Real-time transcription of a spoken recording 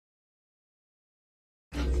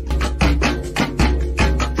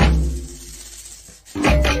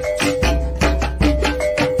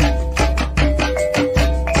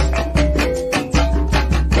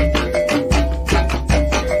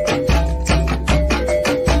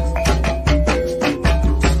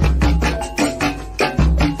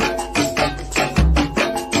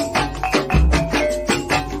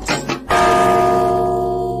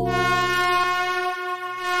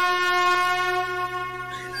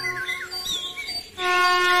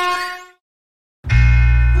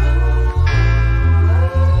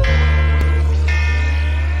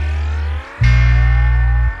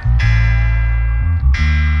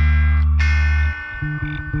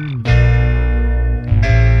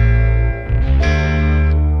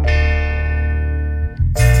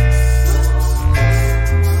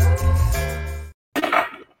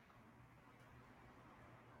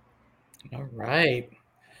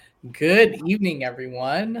Good evening,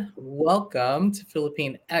 everyone. Welcome to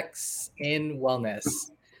Philippine X in Wellness.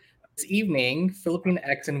 This evening, Philippine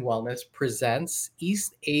X in Wellness presents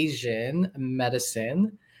East Asian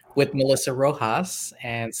Medicine with Melissa Rojas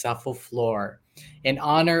and Sapho Flor in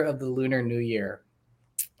honor of the Lunar New Year,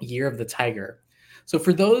 Year of the Tiger. So,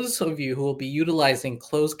 for those of you who will be utilizing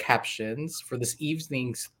closed captions for this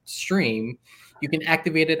evening's stream, you can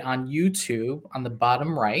activate it on YouTube on the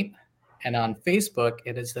bottom right. And on Facebook,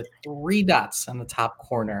 it is the three dots on the top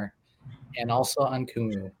corner, and also on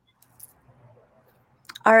Kumu.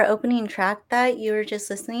 Our opening track that you were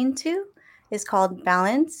just listening to is called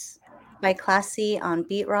Balance by Classy on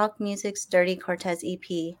Beat Rock Music's Dirty Cortez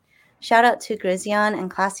EP. Shout out to Grizion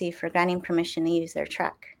and Classy for granting permission to use their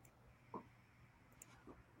track.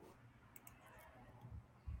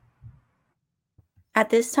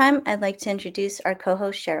 At this time, I'd like to introduce our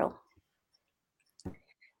co-host Cheryl.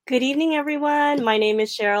 Good evening, everyone. My name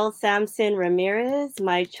is Cheryl Sampson Ramirez.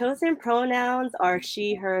 My chosen pronouns are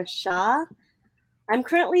she, her, sha. I'm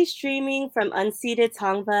currently streaming from unceded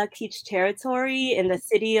Tongva Keech territory in the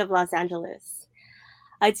city of Los Angeles.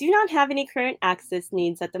 I do not have any current access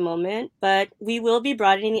needs at the moment, but we will be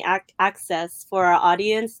broadening access for our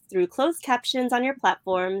audience through closed captions on your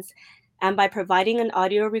platforms and by providing an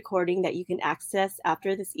audio recording that you can access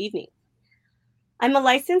after this evening. I'm a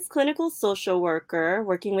licensed clinical social worker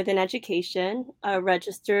working within education, a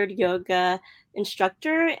registered yoga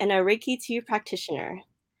instructor, and a Reiki 2 practitioner.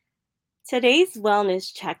 Today's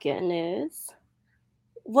wellness check-in is: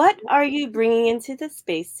 what are you bringing into the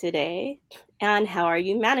space today, and how are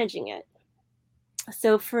you managing it?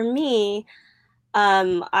 So for me,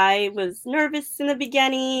 I was nervous in the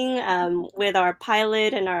beginning with our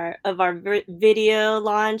pilot and our video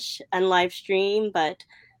launch and live stream, but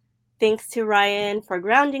thanks to Ryan for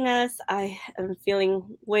grounding us, I am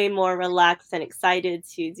feeling way more relaxed and excited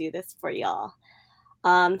to do this for y'all.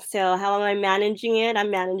 So how am I managing it? I'm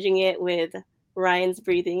managing it with Ryan's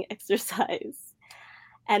breathing exercise.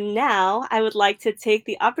 And now I would like to take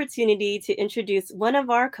the opportunity to introduce one of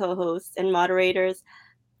our co-hosts and moderators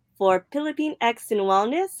for Philippine X in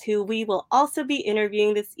Wellness, who we will also be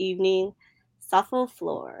interviewing this evening, Sapho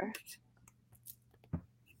Flor.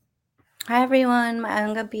 Hi everyone,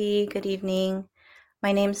 Maayong gabi, good evening.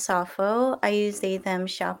 My name's Sapho. I use they, them,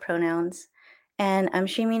 shall pronouns. And I'm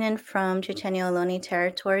streaming in from Chichenyo Ohlone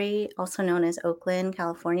territory, also known as Oakland,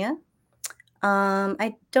 California.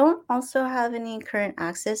 I don't also have any current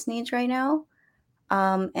access needs right now.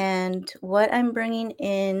 And what I'm bringing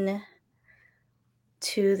in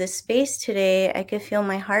to the space today, I could feel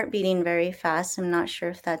my heart beating very fast. I'm not sure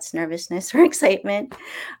if that's nervousness or excitement.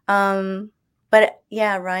 But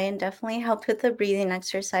yeah, Ryan definitely helped with the breathing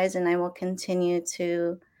exercise, and I will continue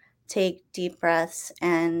to take deep breaths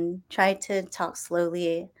and try to talk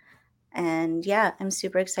slowly. And yeah, I'm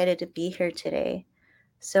super excited to be here today.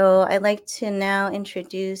 So I'd like to now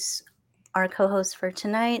introduce our co-host for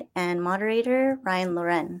tonight and moderator, Ryan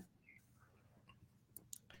Loren.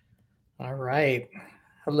 All right.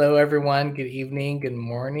 Hello, everyone. Good evening, good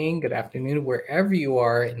morning, good afternoon, wherever you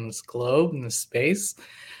are in this globe, in this space.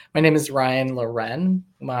 My name is Ryan Loren.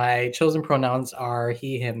 My chosen pronouns are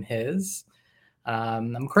he, him, his.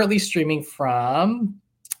 I'm currently streaming from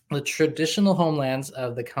the traditional homelands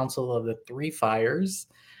of the Council of the Three Fires,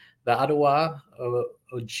 the Ottawa,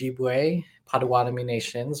 Ojibwe, Potawatomi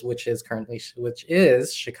Nations, which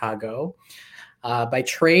is Chicago. By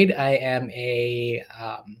trade, I am a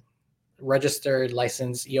registered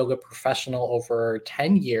licensed yoga professional over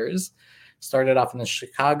 10 years. Started off in the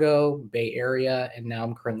Chicago Bay Area, and now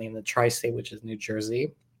I'm currently in the tri-state, which is New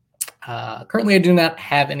Jersey. Currently, I do not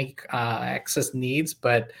have any access needs,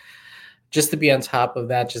 but just to be on top of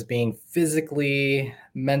that, just being physically,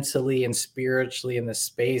 mentally, and spiritually in the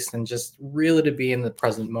space, and just really to be in the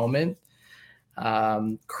present moment.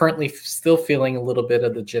 Currently still feeling a little bit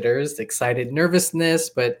of the jitters, excited, nervousness,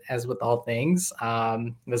 but as with all things,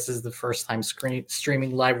 this is the first time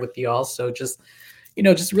streaming live with y'all. So just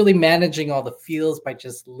really managing all the feels by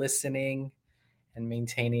just listening and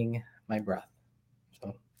maintaining my breath.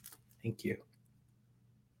 So thank you.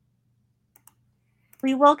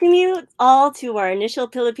 We welcome you all to our initial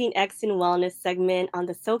Philippine X in Wellness segment on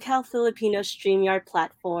the SoCal Filipino StreamYard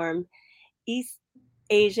platform, East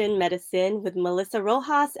Asian Medicine with Melissa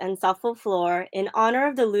Rojas and Sapho Flor in honor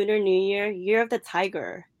of the Lunar New Year, Year of the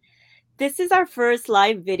Tiger. This is our first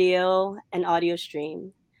live video and audio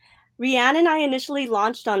stream. Rianne and I initially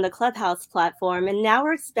launched on the Clubhouse platform, and now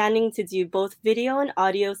we're expanding to do both video and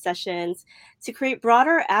audio sessions to create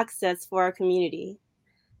broader access for our community.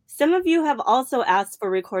 Some of you have also asked for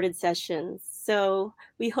recorded sessions, so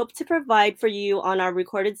we hope to provide for you on our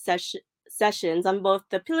recorded sessions on both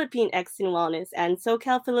the Philippine X in Wellness and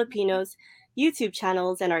SoCal Filipinos YouTube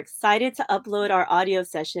channels, and are excited to upload our audio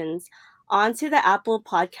sessions onto the Apple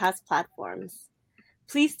Podcast platforms.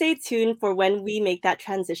 Please stay tuned for when we make that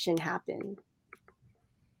transition happen.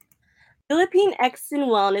 Philippine X in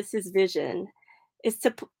Wellness's vision is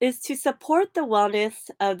to support the wellness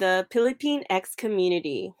of the Philippine X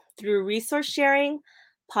community through resource sharing,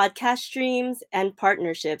 podcast streams, and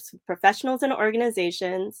partnerships with professionals and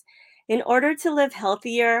organizations in order to live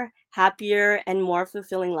healthier, happier, and more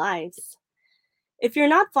fulfilling lives. If you're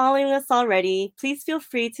not following us already, please feel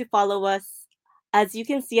free to follow us, as you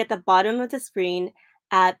can see at the bottom of the screen,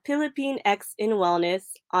 at Philippine X in Wellness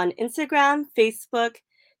on Instagram, Facebook,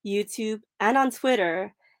 YouTube, and on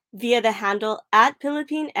Twitter via the handle at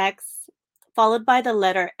Philippine X, followed by the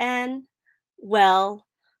letter N, well,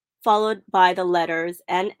 followed by the letters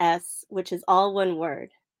NS, which is all one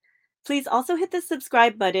word. Please also hit the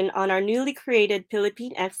subscribe button on our newly created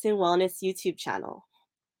Philippine X in Wellness YouTube channel.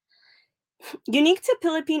 Unique to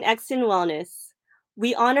Philippine X in Wellness,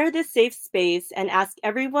 we honor this safe space and ask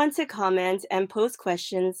everyone to comment and post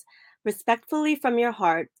questions respectfully from your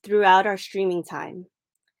heart throughout our streaming time.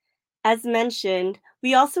 As mentioned,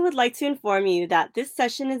 we also would like to inform you that this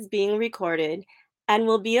session is being recorded and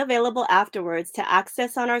will be available afterwards to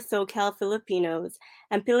access on our SoCal Filipinos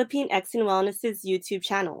and Philippine X in Wellness's YouTube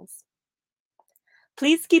channels.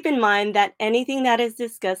 Please keep in mind that anything that is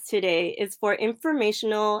discussed today is for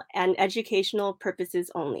informational and educational purposes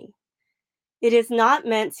only. It is not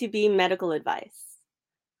meant to be medical advice.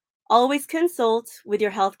 Always consult with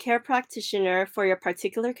your healthcare practitioner for your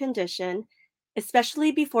particular condition,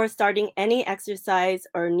 especially before starting any exercise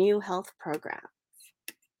or new health program.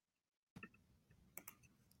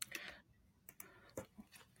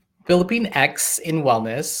 Philippine X in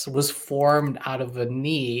Wellness was formed out of a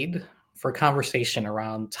need for conversation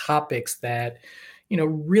around topics that,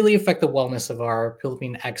 really affect the wellness of our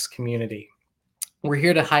Philippine X community. We're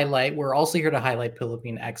also here to highlight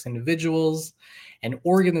Philippine X individuals and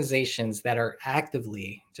organizations that are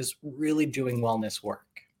actively just really doing wellness work.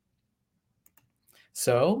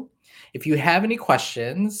 So, if you have any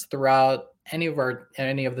questions throughout any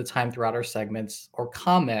of the time throughout our segments, or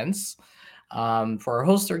comments for our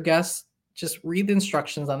host or guests, just read the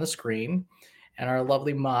instructions on the screen, and our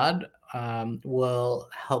lovely mod will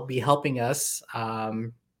be helping us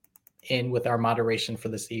in with our moderation for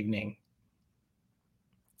this evening.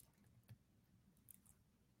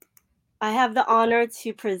 I have the honor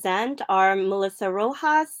to present our Melissa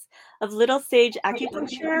Rojas of Little Sage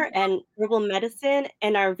Acupuncture and Herbal Medicine,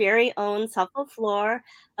 and our very own Sapho Flor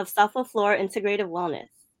of Sapho Flor Integrative Wellness.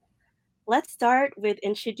 Let's start with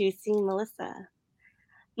introducing Melissa.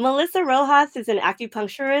 Melissa Rojas is an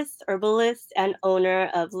acupuncturist, herbalist, and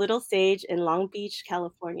owner of Little Sage in Long Beach,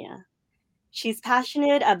 California. She's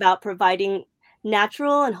passionate about providing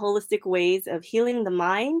natural and holistic ways of healing the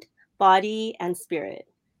mind, body, and spirit.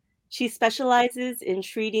 She specializes in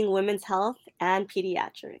treating women's health and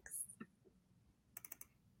pediatrics.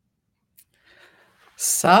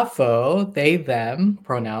 Sapho, they, them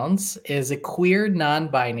pronouns, is a queer, non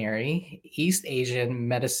binary East Asian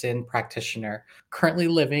medicine practitioner currently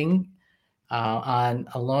living on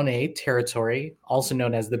Ohlone territory, also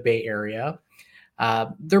known as the Bay Area.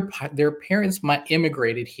 Their parents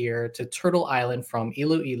immigrated here to Turtle Island from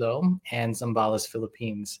Iloilo and Zambales,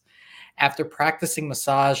 Philippines. After practicing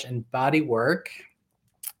massage and body work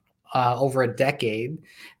over a decade,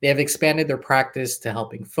 they have expanded their practice to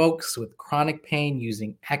helping folks with chronic pain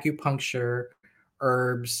using acupuncture,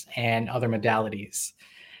 herbs, and other modalities.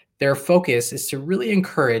 Their focus is to really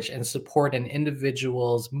encourage and support an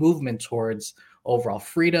individual's movement towards overall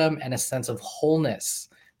freedom and a sense of wholeness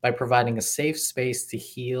by providing a safe space to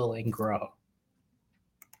heal and grow.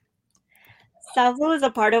 Sapho is a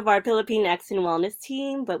part of our Philippine X in Wellness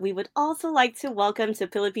team, but we would also like to welcome to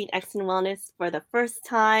Philippine X in Wellness for the first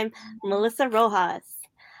time, Melissa Rojas.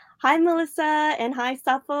 Hi, Melissa, and hi,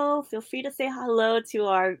 Sapho. Feel free to say hello to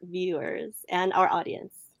our viewers and our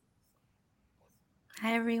audience.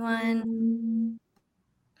 Hi, everyone.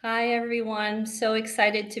 Hi, everyone. So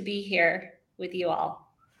excited to be here with you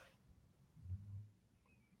all.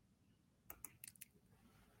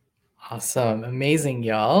 Awesome. Amazing,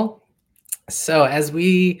 y'all. So as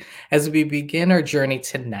we begin our journey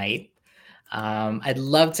tonight, I'd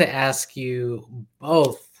love to ask you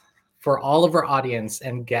both, for all of our audience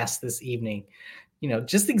and guests this evening,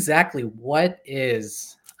 just exactly what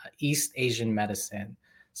is East Asian medicine?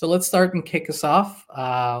 So let's start and kick us off.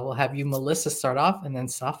 We'll have you, Melissa, start off, and then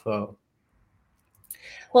Sapho.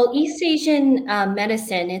 Well, East Asian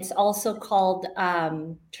medicine, it's also called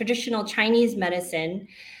traditional Chinese medicine,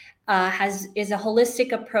 is a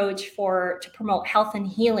holistic approach to promote health and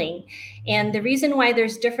healing. And the reason why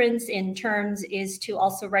there's difference in terms is to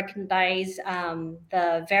also recognize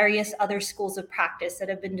the various other schools of practice that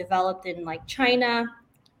have been developed in like China,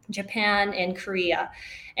 Japan, and Korea.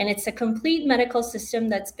 And it's a complete medical system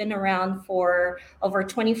that's been around for over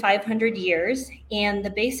 2,500 years. And the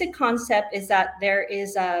basic concept is that there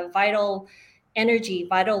is a vital energy,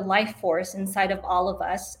 vital life force inside of all of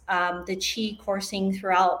us, the chi coursing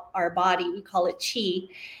throughout our body. We call it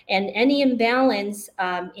chi. And any imbalance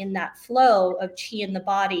in that flow of chi in the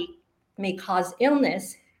body may cause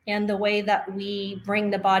illness. And the way that we bring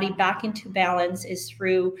the body back into balance is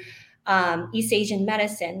through East Asian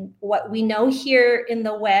medicine. What we know here in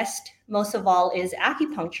the West, most of all, is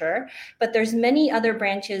acupuncture, but there's many other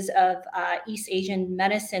branches of East Asian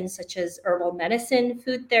medicine, such as herbal medicine,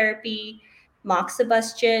 food therapy,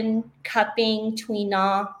 moxibustion, cupping,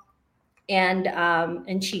 tuina, and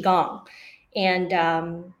qigong. And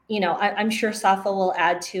I'm sure Safa will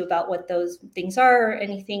add to about what those things are or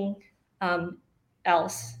anything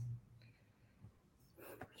else.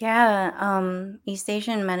 Yeah, East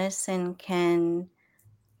Asian medicine can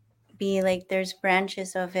be like there's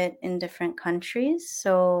branches of it in different countries.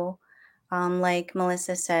 So, like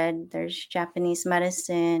Melissa said, there's Japanese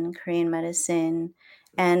medicine, Korean medicine,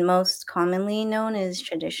 and most commonly known is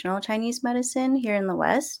traditional Chinese medicine here in the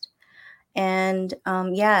West. And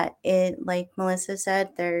yeah, it like Melissa said,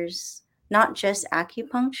 there's not just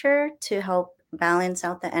acupuncture to help balance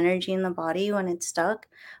out the energy in the body when it's stuck,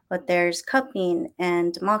 but there's cupping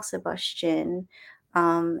and moxibustion,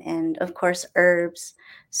 and of course herbs.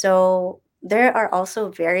 So there are also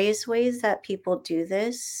various ways that people do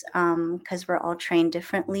this because we're all trained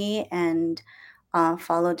differently and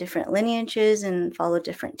follow different lineages and follow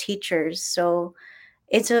different teachers. So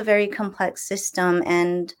it's a very complex system.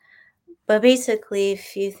 And but basically,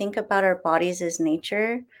 if you think about our bodies as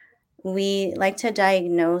nature, we like to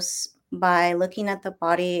diagnose by looking at the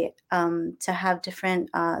body to have different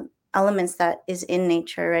elements that is in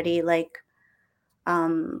nature already, like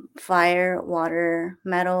fire, water,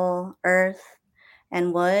 metal, earth,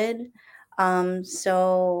 and wood.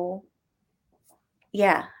 So,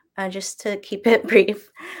 yeah, just to keep it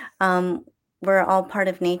brief, we're all part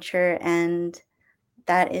of nature, and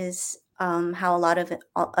that is how a lot of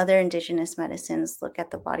other indigenous medicines look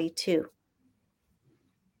at the body too.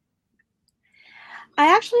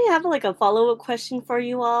 I actually have like a follow-up question for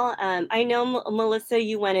you all. I know, Melissa,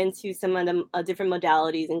 you went into some of the different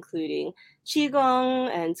modalities, including Qigong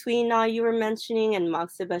and Tuina you were mentioning, and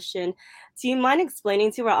Moxibustion. Do you mind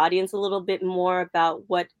explaining to our audience a little bit more about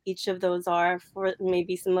what each of those are for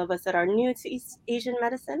maybe some of us that are new to East Asian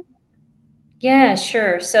medicine? Yeah,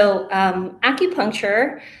 sure. So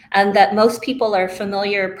acupuncture, that most people are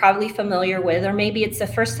probably familiar with, or maybe it's the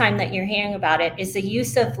first time that you're hearing about it, is the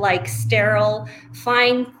use of like sterile,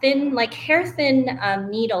 fine, thin, like hair thin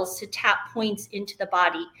needles to tap points into the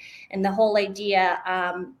body. And the whole idea,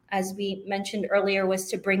 as we mentioned earlier, was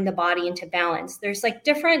to bring the body into balance. There's like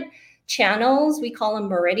different channels, we call them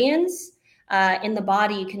meridians, in the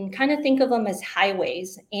body. You can kind of think of them as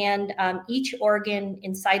highways, and each organ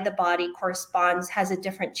inside the body has a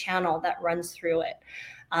different channel that runs through it.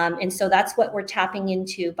 And so that's what we're tapping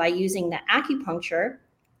into by using the acupuncture.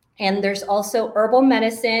 And there's also herbal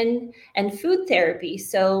medicine and food therapy.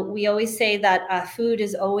 So we always say that food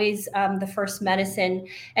is always the first medicine.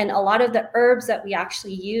 And a lot of the herbs that we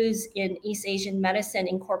actually use in East Asian medicine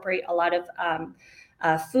incorporate a lot of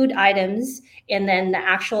food items. And then the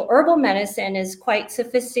actual herbal medicine is quite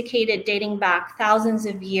sophisticated, dating back thousands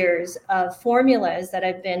of years of formulas that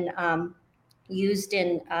have been used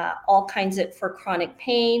in all kinds of for chronic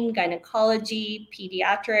pain, gynecology,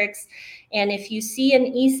 pediatrics. And if you see an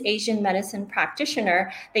East Asian medicine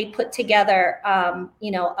practitioner, they put together,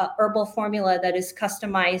 a herbal formula that is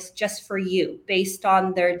customized just for you based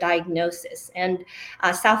on their diagnosis. And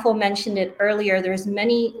Sapho mentioned it earlier, there's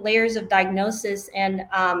many layers of diagnosis, and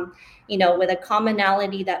with a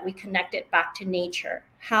commonality that we connect it back to nature.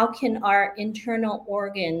 How can our internal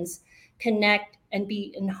organs connect and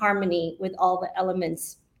be in harmony with all the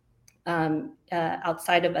elements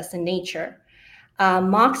outside of us in nature?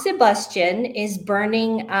 Moxibustion is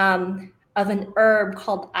burning of an herb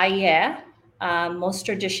called aye, most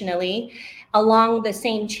traditionally, along the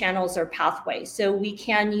same channels or pathways. So we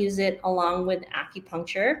can use it along with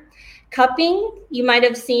acupuncture. Cupping, you might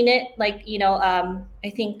have seen it, I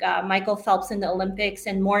think Michael Phelps in the Olympics,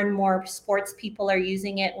 and more sports people are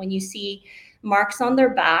using it. When you see marks on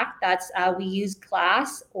their back, that's we use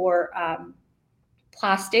glass or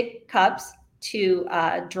plastic cups to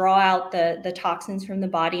draw out the toxins from the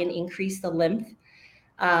body and increase the lymph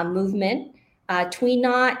movement. Tui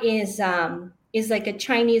Na is like a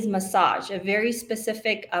Chinese massage, a very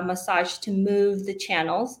specific massage to move the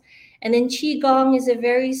channels. And then Qigong is a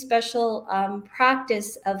very special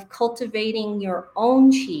practice of cultivating your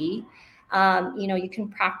own Qi. You can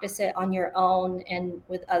practice it on your own and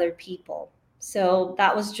with other people. So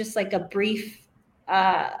that was just like a brief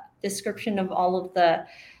description of all of the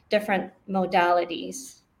different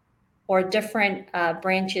modalities or different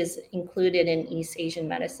branches included in East Asian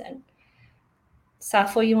medicine.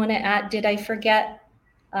 Sapho, you want to add? Did I forget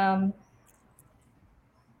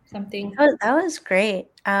something? Oh, that was great.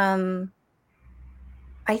 I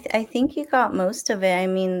think you got most of it. I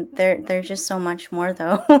mean, there's just so much more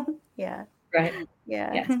though. Yeah. Right.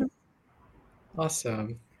 Yeah. Yes.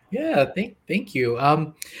 Awesome. Yeah, thank you.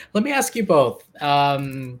 Let me ask you both.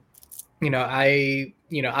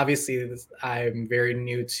 Obviously I'm very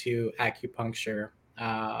new to acupuncture.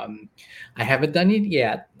 I haven't done it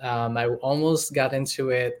yet. I almost got into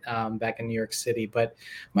it back in New York City. But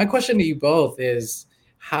my question to you both is,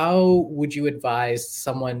 how would you advise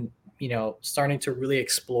someone, starting to really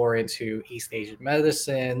explore into East Asian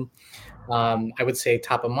medicine? I would say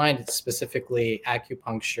top of mind, specifically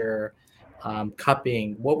acupuncture,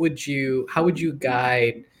 cupping. How would you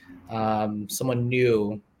guide someone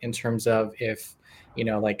new in terms of, if,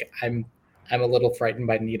 like I'm a little frightened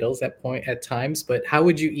by needles at times, but how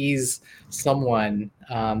would you ease someone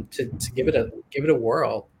to give it a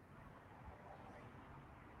whirl?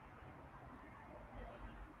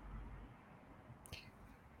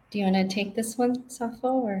 Do you want to take this one, Sapho,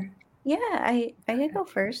 or? Yeah, I could go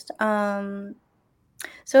first.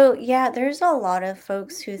 So yeah, there's a lot of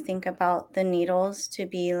folks who think about the needles to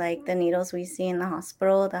be like the needles we see in the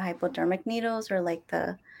hospital, the hypodermic needles, or like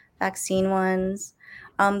the vaccine ones.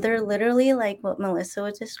 They're literally like what Melissa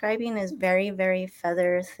was describing, is very, very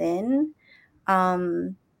feather thin.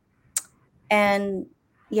 And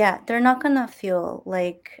yeah, they're not gonna feel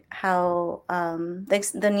like how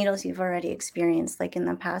the needles you've already experienced, like in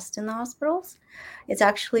the past in the hospitals. It's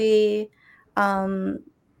actually a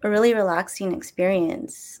really relaxing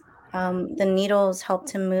experience. The needles help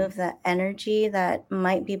to move the energy that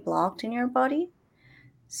might be blocked in your body.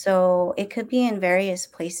 So it could be in various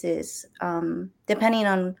places, depending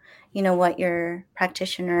on what your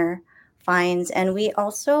practitioner finds. And we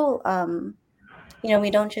also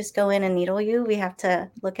we don't just go in and needle you. We have to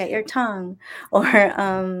look at your tongue or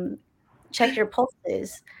check your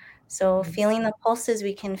pulses. So feeling the pulses,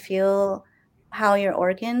 we can feel how your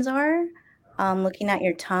organs are. Looking at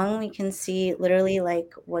your tongue, we can see literally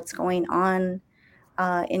like what's going on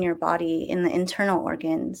in your body, in the internal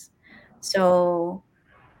organs. So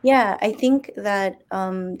yeah, I think that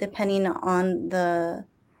depending on the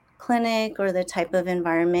clinic or the type of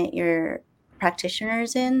environment your practitioner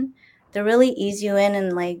is in, they'll really ease you in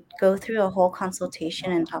and like go through a whole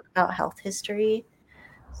consultation and talk about health history.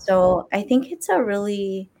 So I think it's a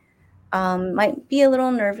really might be a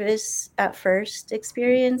little nervous at first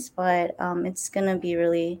experience, but it's gonna be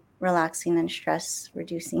really relaxing and stress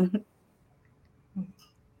reducing.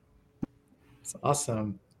 It's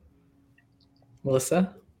awesome.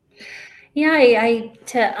 Melissa? Yeah,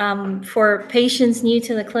 for patients new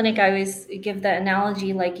to the clinic, I always give the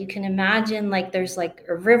analogy, like you can imagine like there's like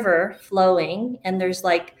a river flowing and there's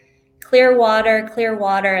like clear water,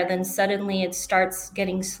 and then suddenly it starts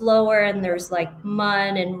getting slower and there's like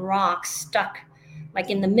mud and rocks stuck like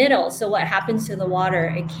in the middle. So what happens to the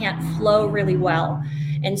water? It can't flow really well.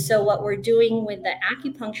 And so what we're doing with the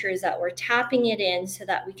acupuncture is that we're tapping it in so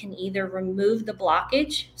that we can either remove the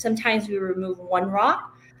blockage. Sometimes we remove one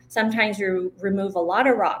rock. Sometimes you remove a lot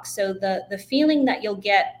of rocks. So the feeling that you'll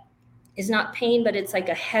get is not pain, but it's like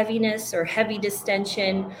a heaviness or heavy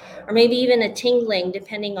distension, or maybe even a tingling,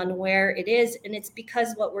 depending on where it is. And it's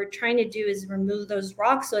because what we're trying to do is remove those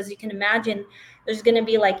rocks. So as you can imagine, there's going to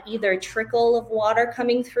be like either a trickle of water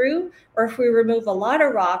coming through, or if we remove a lot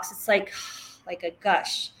of rocks, it's like a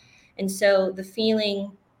gush. And so the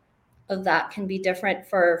feeling of that can be different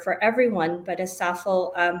for everyone. But as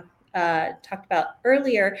Sapho talked about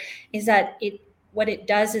earlier, is that what it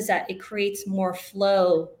does is that it creates more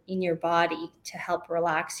flow in your body to help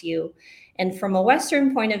relax you. And from a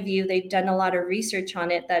Western point of view, they've done a lot of research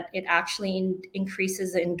on it, that it actually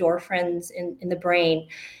increases endorphins in the brain.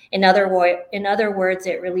 In other words,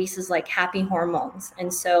 it releases like happy hormones.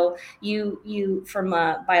 And so you from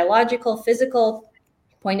a biological, physical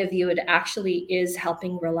point of view, it actually is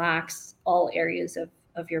helping relax all areas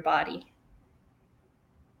of your body.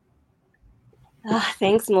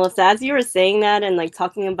 Thanks, Melissa. As you were saying that and like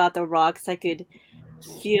talking about the rocks, I could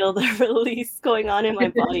feel the release going on in my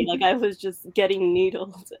body. Like I was just getting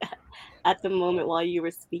needled at the moment while you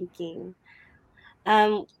were speaking.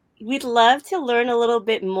 Um, we'd love to learn a little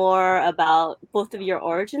bit more about both of your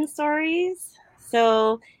origin stories.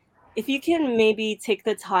 So if you can maybe take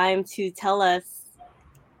the time to tell us,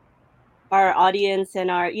 our audience and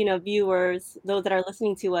our viewers, those that are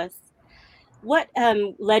listening to us, what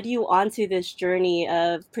led you onto this journey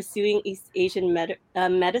of pursuing East Asian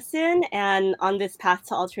medicine and on this path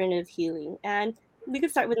to alternative healing? And we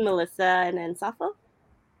could start with Melissa and then Sapho.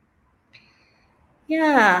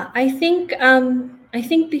 Yeah, I think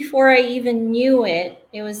before I even knew it,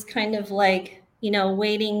 it was kind of like,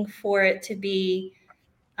 waiting for it to be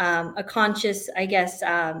a conscious, I guess,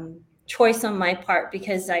 choice on my part,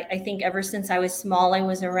 because I think ever since I was small, I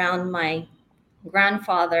was around my great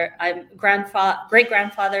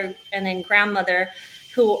grandfather, and then grandmother,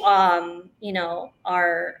 who, are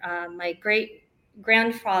my great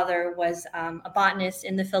grandfather was a botanist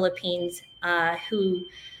in the Philippines, who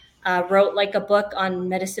wrote like a book on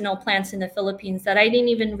medicinal plants in the Philippines that I didn't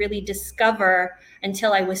even really discover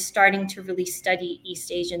until I was starting to really study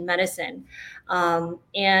East Asian medicine. And,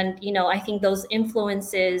 I think those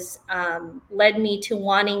influences led me to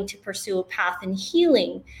wanting to pursue a path in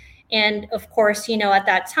healing. And of course, at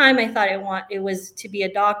that time I thought it was to be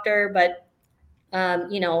a doctor, but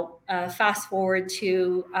fast forward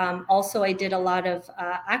to also, I did a lot of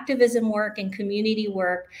activism work and community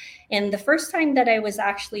work. And the first time that I was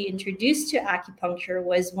actually introduced to acupuncture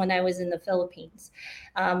was when I was in the Philippines,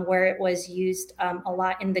 where it was used a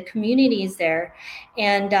lot in the communities there.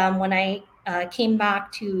 And when I came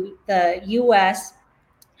back to the US,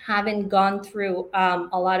 having gone through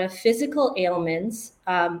a lot of physical ailments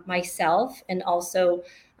myself, and also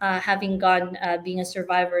having gone being a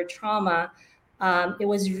survivor of trauma, it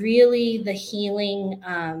was really the healing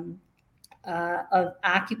of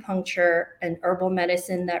acupuncture and herbal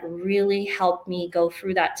medicine that really helped me go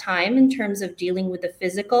through that time in terms of dealing with the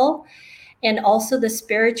physical, and also the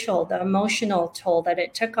spiritual, the emotional toll that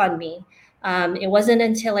it took on me. It wasn't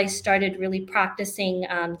until I started really practicing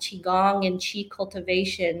Qigong and Qi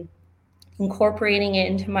cultivation, incorporating it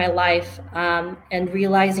into my life, and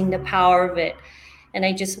realizing the power of it. And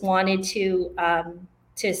I just wanted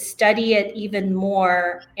to study it even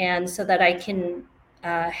more, and so that I can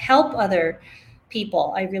help other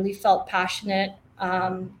people. I really felt passionate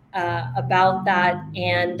about that.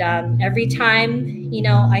 And every time,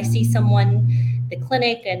 I see someone the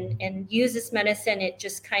clinic and use this medicine, it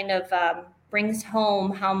just kind of brings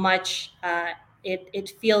home how much it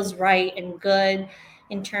feels right and good,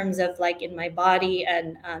 in terms of like in my body,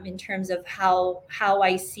 and in terms of how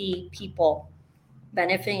I see people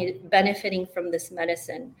benefiting from this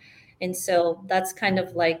medicine. And so that's kind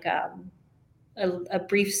of like a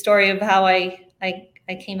brief story of how I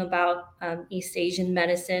came about East Asian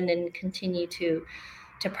medicine and continue to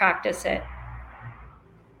practice it.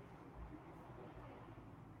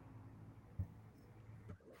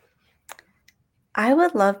 I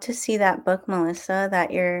would love to see that book, Melissa,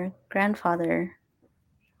 that your grandfather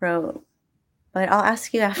wrote, but I'll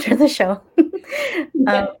ask you after the show.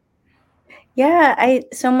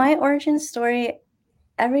 So my origin story,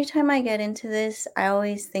 every time I get into this, I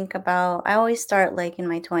always start like in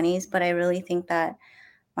my 20s, but I really think that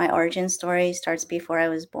my origin story starts before I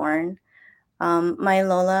was born. My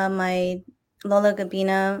Lola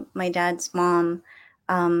Gabina, my dad's mom,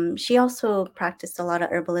 she also practiced a lot of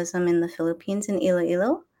herbalism in the Philippines, in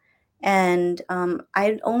Iloilo. And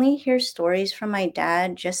I only hear stories from my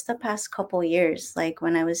dad just the past couple years, like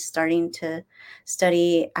when I was starting to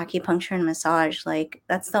study acupuncture and massage. Like,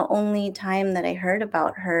 that's the only time that I heard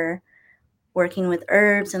about her working with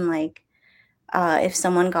herbs. And like, if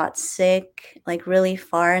someone got sick, like really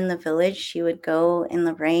far in the village, she would go in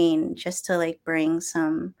the rain just to like bring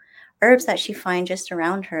some herbs that she find just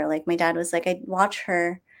around her. Like, my dad was like, I'd watch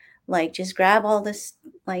her like just grab all this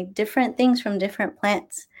like different things from different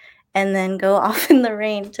plants and then go off in the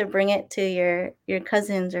rain to bring it to your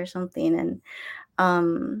cousins or something. And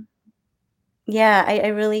um I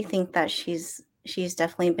really think that she's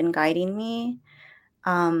definitely been guiding me.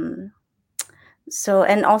 um so,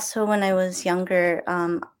 and also when I was younger,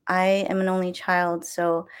 I am an only child,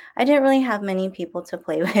 so I didn't really have many people to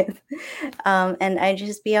play with. And I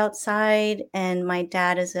just be outside, and my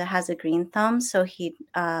dad has a green thumb, so he'd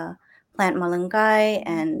plant malunggay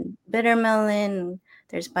and bitter melon.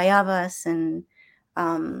 There's bayabas and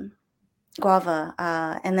um, guava,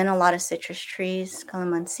 and then a lot of citrus trees,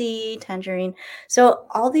 calamansi, tangerine. So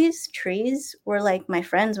all these trees were like my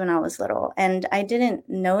friends when I was little, and I didn't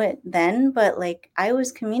know it then, but like I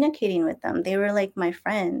was communicating with them. They were like my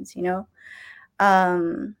friends, you know.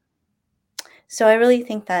 So I really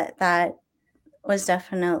think that was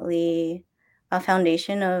definitely a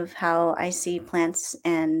foundation of how I see plants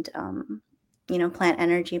and, plant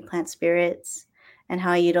energy, plant spirits, and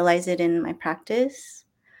how I utilize it in my practice.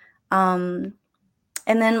 Um,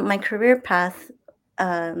 and then my career path,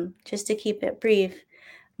 just to keep it brief,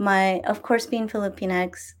 of course, being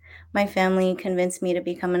Filipinx, my family convinced me to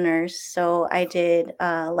become a nurse. So I did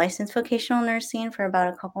licensed vocational nursing for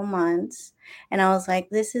about a couple months. And I was like,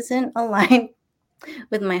 this isn't aligned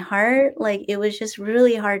with my heart. Like, it was just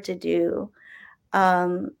really hard to do.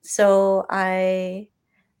 So I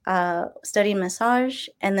studied massage.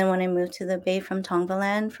 And then when I moved to the Bay from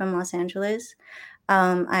Tongvaland, from Los Angeles,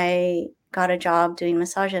 I got a job doing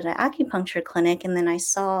massage at an acupuncture clinic. And then I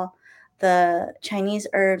saw the Chinese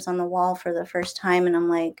herbs on the wall for the first time. And I'm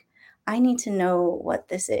like, I need to know what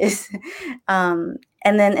this is. And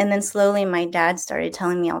then slowly my dad started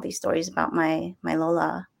telling me all these stories about my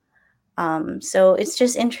Lola. So it's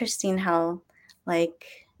just interesting how, like,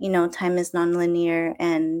 time is non-linear,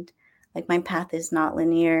 and like my path is not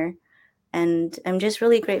linear. And I'm just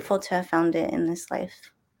really grateful to have found it in this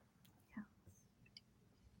life.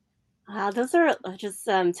 Wow, those are just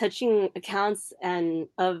touching accounts and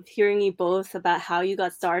of hearing you both about how you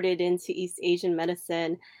got started into East Asian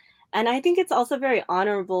medicine. And I think it's also very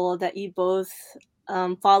honorable that you both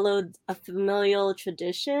followed a familial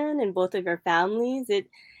tradition in both of your families. It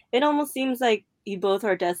almost seems like you both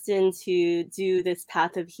are destined to do this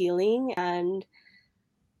path of healing, and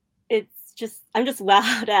I'm just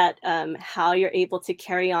wowed at how you're able to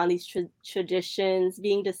carry on these traditions,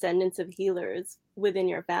 being descendants of healers within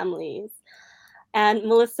your families. And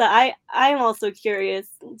Melissa, I'm also curious.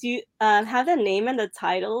 Do you have the name and the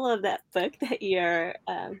title of that book that you're?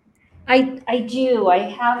 I do. I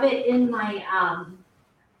have it in my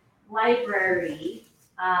library.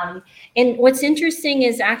 And what's interesting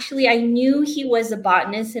is actually I knew he was a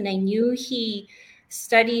botanist and I knew he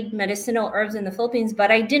studied medicinal herbs in the Philippines,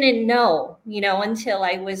 but I didn't know, until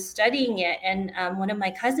I was studying it. And one of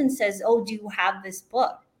my cousins says, "Oh, do you have this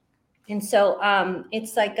book?" And so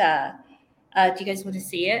it's like do you guys want to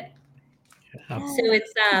see it? Yeah. So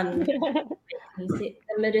it's the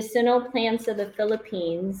medicinal plants of the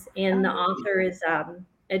Philippines, and the author is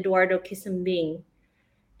Eduardo Kisambing.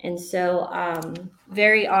 And so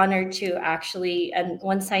very honored to actually, and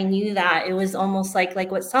once I knew that, it was almost like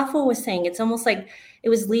what Sapho was saying, it's almost like it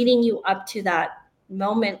was leading you up to that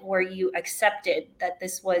moment where you accepted that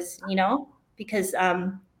this was, because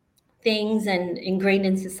things and ingrained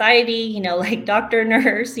in society, like doctor,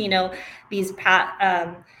 nurse, these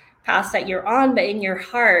paths that you're on, but in your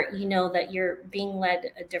heart, that you're being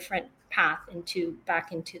led a different path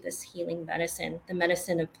back into this healing medicine, the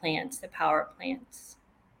medicine of plants, the power of plants.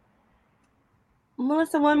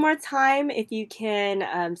 Melissa, one more time, if you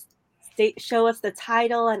can show us the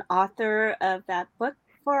title and author of that book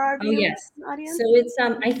for our viewers yes. and audience. So it's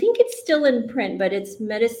I think it's still in print, but it's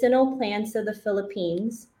Medicinal Plants of the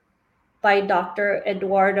Philippines by Dr.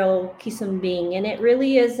 Eduardo Kisumbing. And it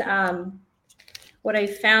really is what I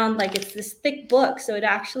found, like it's this thick book. So it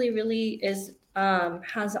actually really is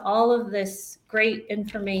has all of this great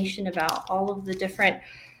information about all of the different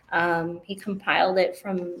he compiled it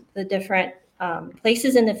from the different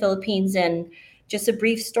places in the Philippines. And just a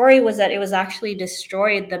brief story was that it was actually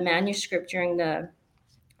destroyed, the manuscript, during the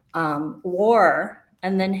war,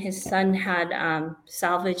 and then his son had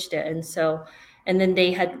salvaged it, and then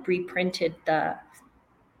they had reprinted the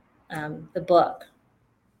book.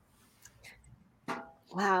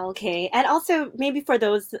 Wow. Okay. And also, maybe for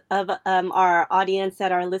those of our audience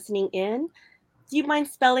that are listening in, do you mind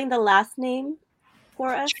spelling the last name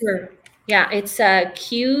for us? Sure. Yeah, it's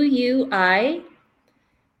Quissumbing.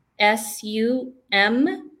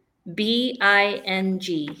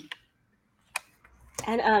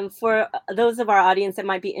 And for those of our audience that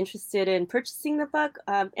might be interested in purchasing the book,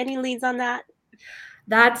 any leads on that?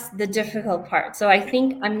 That's the difficult part. So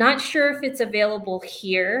I'm not sure if it's available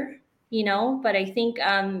here, but I think,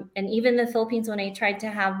 and even the Philippines, when I tried to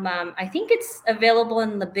have, I think it's available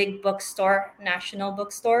in the big bookstore, National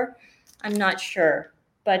Bookstore. I'm not sure,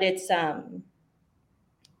 but it's, I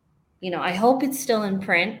hope it's still in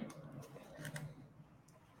print.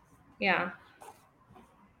 Yeah.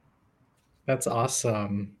 That's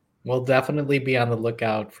awesome. We'll definitely be on the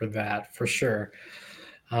lookout for that for sure.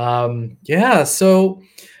 Yeah, so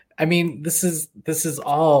I mean, this is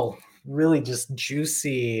all really just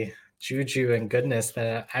juicy juju and goodness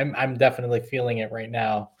that I'm definitely feeling it right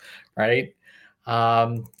now, right?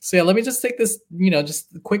 So yeah, let me just take this,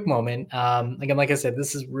 just a quick moment. Again, like I said,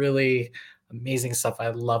 this is really amazing stuff. I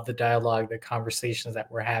love the dialogue, the conversations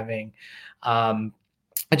that we're having.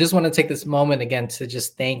 I just want to take this moment again to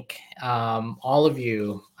just thank all of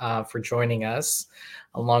you for joining us,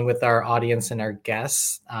 along with our audience and our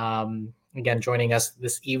guests. Again, joining us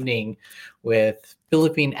this evening with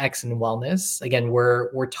Philippine X and Wellness. Again,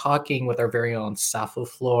 we're talking with our very own Sapho,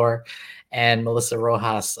 Flor, and Melissa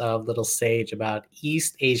Rojas of Little Sage about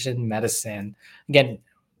East Asian medicine. Again,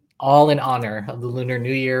 all in honor of the Lunar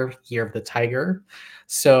New Year, Year of the Tiger.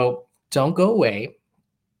 So don't go away.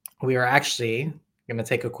 We are actually going to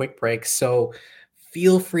take a quick break. So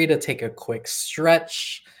feel free to take a quick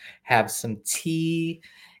stretch, have some tea,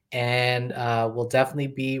 and we'll definitely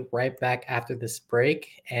be right back after this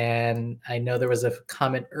break. And I know there was a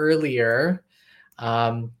comment earlier.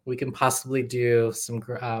 We can possibly do some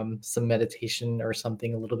meditation or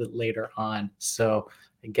something a little bit later on. So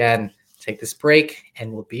again, take this break,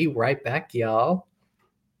 and we'll be right back, y'all.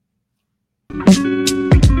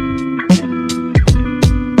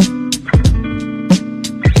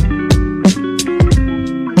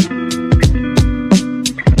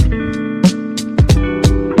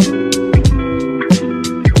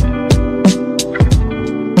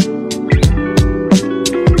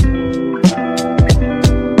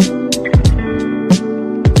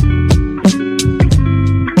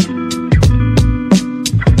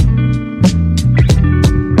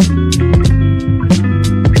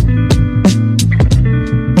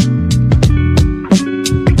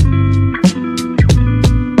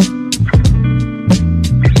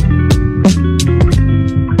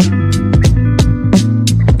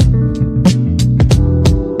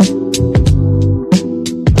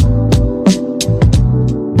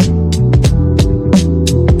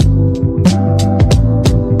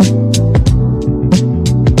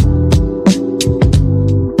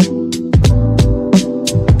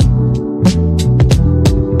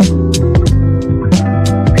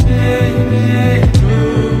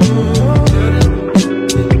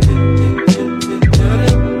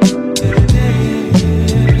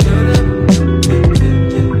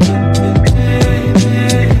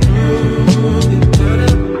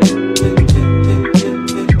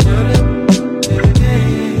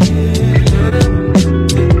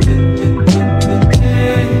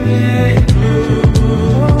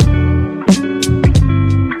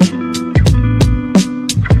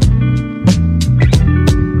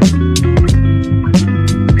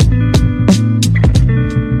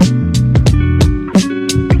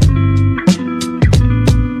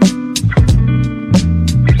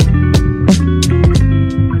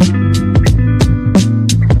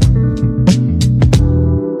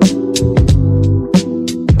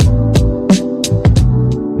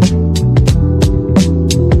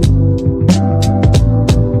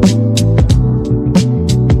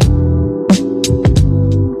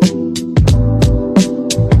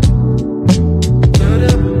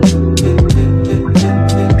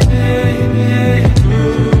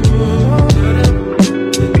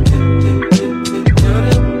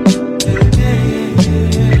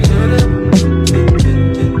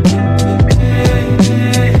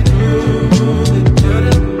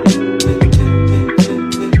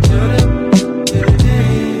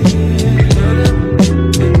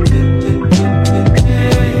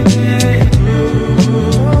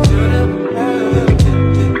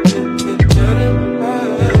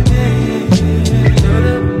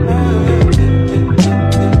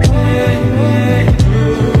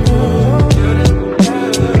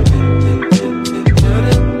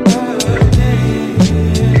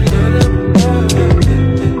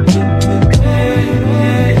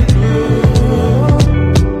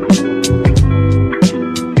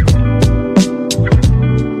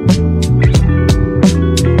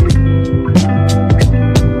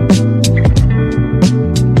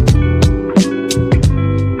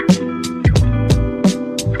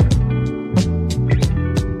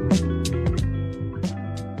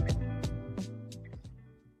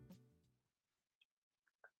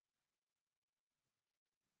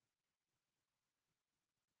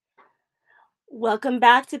 Welcome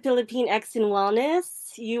back to Philippine X in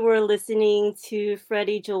Wellness. You were listening to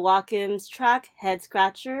Freddie Joachim's track Head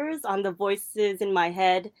Scratchers on the Voices in My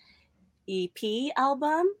Head EP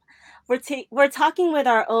album. We're talking with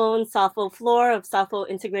our own Sapho Flor of Sapho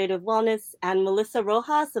Integrative Wellness and Melissa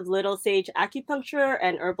Rojas of Little Sage Acupuncture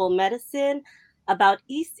and Herbal Medicine about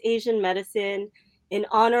East Asian medicine in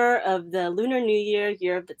honor of the Lunar New Year,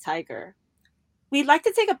 Year of the Tiger. We'd like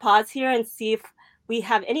to take a pause here and see if we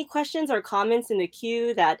have any questions or comments in the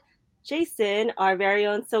queue that Jason, our very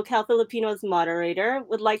own SoCal Filipinos moderator,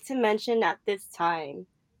 would like to mention at this time.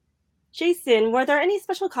 Jason, were there any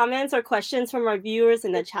special comments or questions from our viewers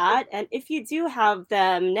in the chat? And if you do have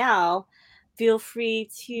them now, feel free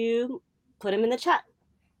to put them in the chat.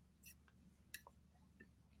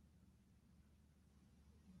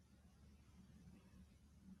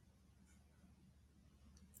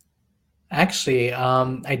 Actually,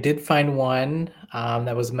 I did find one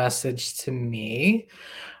that was messaged to me.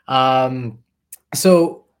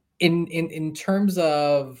 So in terms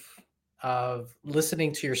of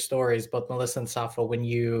listening to your stories, both Melissa and Sappho, when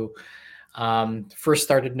you first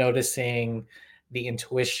started noticing the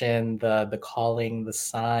intuition, the calling, the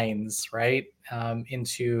signs, right,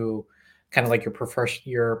 into kind of like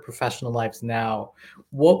your professional lives now,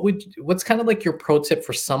 what's kind of like your pro tip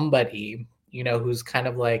for somebody, who's kind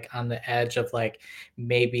of like on the edge of like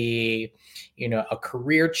maybe, a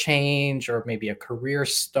career change or maybe a career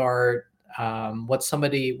start? What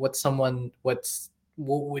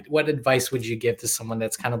advice would you give to someone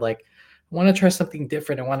that's kind of like, I want to try something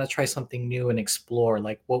different, I want to try something new and explore?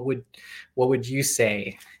 Like, what would you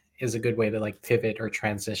say is a good way to like pivot or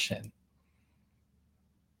transition?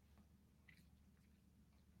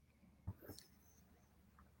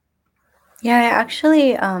 Yeah, I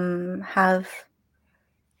actually have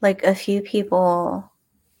like a few people,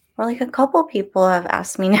 or like a couple people have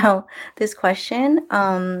asked me now this question.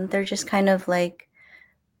 They're just kind of like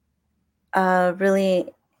really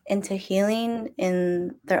into healing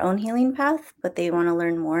in their own healing path, but they want to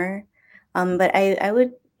learn more. But I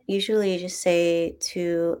would usually just say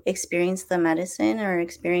to experience the medicine or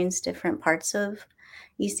experience different parts of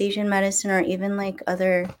East Asian medicine, or even like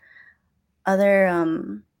other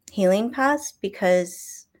healing paths,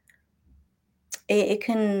 because it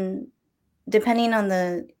can, depending on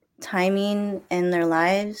the timing in their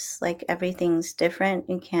lives, like everything's different.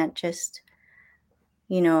 You can't just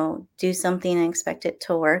do something and expect it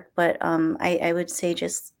to work. But I would say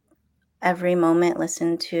just every moment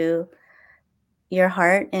listen to your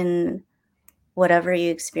heart in whatever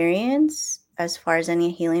you experience as far as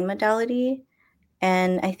any healing modality.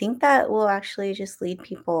 And I think that will actually just lead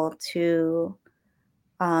people to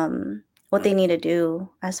what they need to do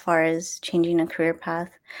as far as changing a career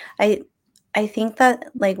path. I think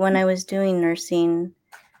that like when I was doing nursing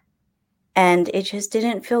and it just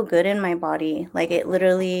didn't feel good in my body, like it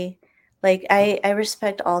literally, like I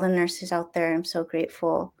respect all the nurses out there. I'm so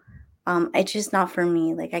grateful. It's just not for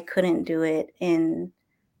me. Like I couldn't do it in,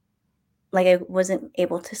 like I wasn't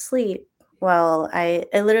able to sleep well. I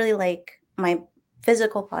literally, like my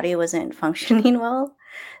physical body wasn't functioning well.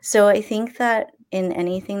 So I think that in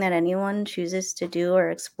anything that anyone chooses to do or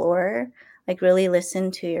explore, like really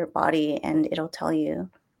listen to your body and it'll tell you.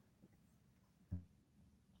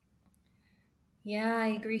 Yeah, I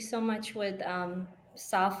agree so much with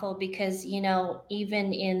Sapho, because,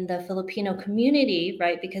 even in the Filipino community,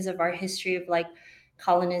 right, because of our history of like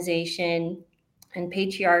colonization and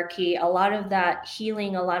patriarchy, a lot of that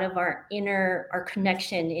healing, a lot of our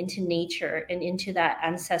connection into nature and into that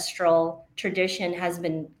ancestral tradition has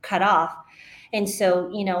been cut off. And so,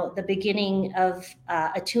 the beginning of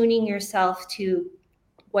attuning yourself to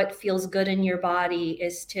what feels good in your body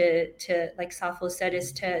is to like Safo said,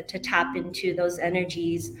 is to tap into those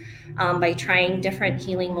energies by trying different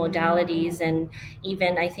healing modalities. And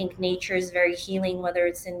even I think nature is very healing, whether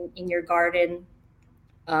it's in your garden,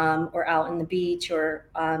 or out in the beach, or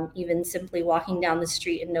even simply walking down the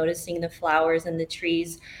street and noticing the flowers and the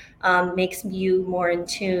trees, makes you more in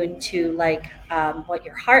tune to like what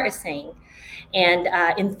your heart is saying. And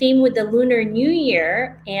in theme with the Lunar New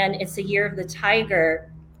Year, and it's the year of the tiger,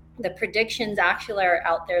 the predictions actually are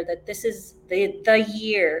out there that this is the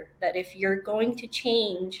year that if you're going to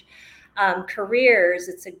change careers,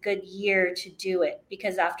 it's a good year to do it.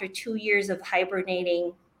 Because after 2 years of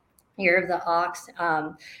hibernating, year of the ox,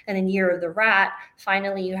 and then year of the rat,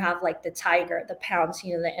 finally you have like the tiger, the pounce,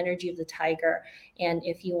 the energy of the tiger. And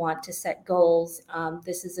if you want to set goals,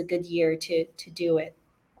 this is a good year to do it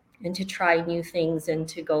and to try new things and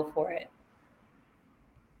to go for it.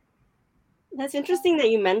 That's interesting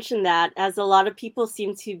that you mentioned that, as a lot of people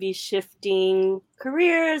seem to be shifting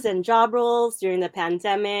careers and job roles during the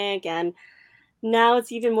pandemic. And now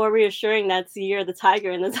it's even more reassuring that it's the year of the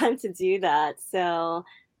tiger and the time to do that. So,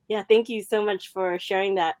 yeah, thank you so much for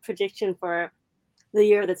sharing that prediction for the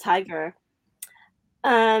year of the tiger.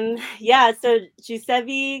 Yeah, so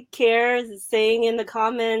Giuseppe Cares is saying in the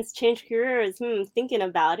comments, change careers, thinking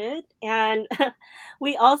about it. And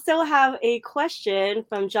we also have a question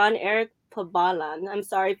from John Eric Pabalan. I'm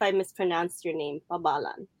sorry if I mispronounced your name,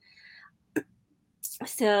 Pabalan.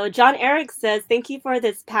 So John Eric says, thank you for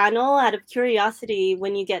this panel. Out of curiosity,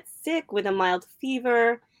 when you get sick with a mild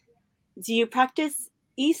fever, do you practice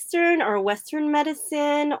Eastern or Western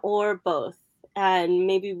medicine, or both? And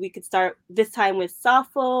maybe we could start this time with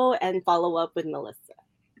Sapho and follow up with Melissa.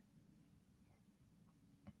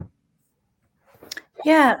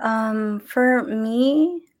 Yeah, for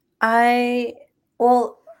me, I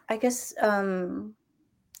I guess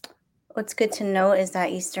what's good to know is that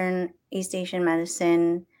East Asian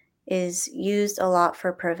medicine is used a lot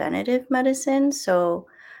for preventative medicine. So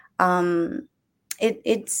um,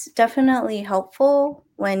 it's definitely helpful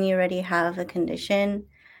when you already have a condition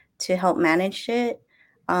to help manage it.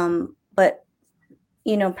 But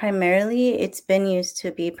primarily it's been used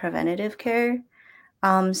to be preventative care.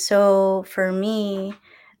 So for me,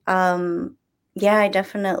 um, yeah, I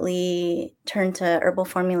definitely turn to herbal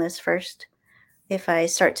formulas first if I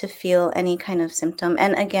start to feel any kind of symptom.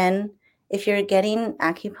 And again, if you're getting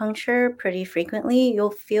acupuncture pretty frequently,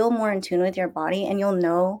 you'll feel more in tune with your body and you'll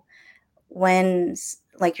know when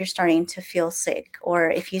like you're starting to feel sick, or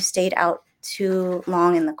if you stayed out too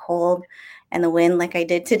long in the cold and the wind like I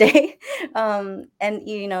did today. And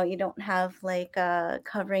you don't have like a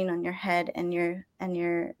covering on your head and your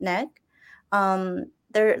neck.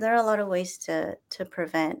 There are a lot of ways to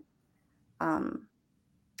prevent um,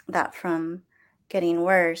 that from getting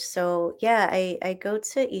worse. So yeah, I go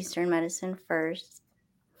to Eastern medicine first.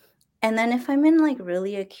 And then if I'm in like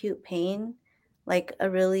really acute pain, like a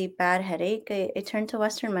really bad headache, I turn to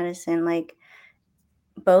Western medicine. Like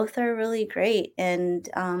both are really great. And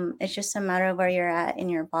it's just a matter of where you're at in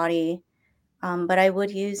your body. But I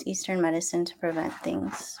would use Eastern medicine to prevent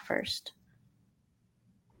things first.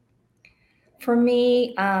 For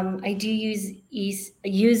me, I do use East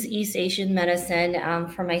Asian medicine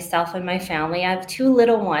for myself and my family. I have two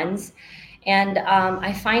little ones, and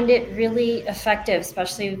I find it really effective,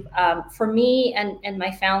 especially for me and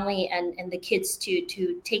my family and the kids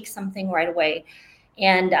to take something right away.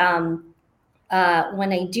 And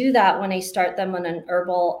when I do that, when I start them on an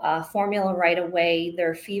herbal formula right away,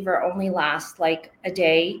 their fever only lasts like a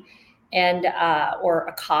day, and or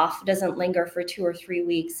a cough doesn't linger for 2 or 3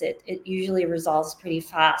 weeks. It usually resolves pretty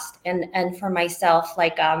fast. And for myself,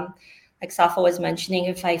 like Safa was mentioning,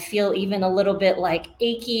 if I feel even a little bit like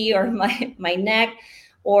achy or my neck,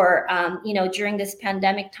 or during this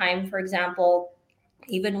pandemic time, for example,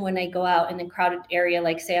 even when I go out in a crowded area,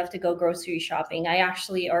 like say I have to go grocery shopping, I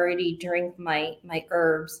actually already drink my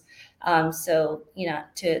herbs, so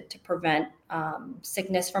to prevent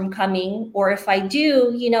sickness from coming. Or if I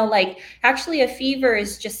do, like actually a fever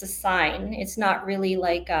is just a sign. It's not really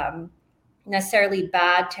like necessarily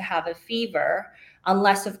bad to have a fever,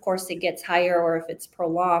 unless of course it gets higher or if it's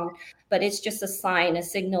prolonged, but it's just a sign, a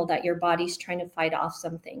signal that your body's trying to fight off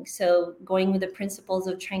something. So going with the principles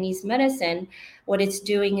of Chinese medicine, what it's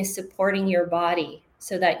doing is supporting your body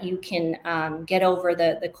so that you can get over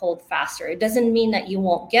the cold faster. It doesn't mean that you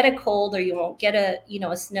won't get a cold or you won't get a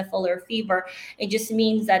sniffle or fever. It just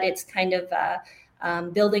means that it's kind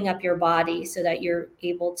of building up your body so that you're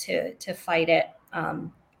able to fight it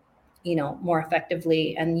more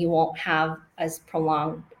effectively, and you won't have as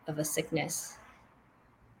prolonged of a sickness.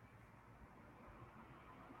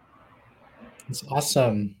 That's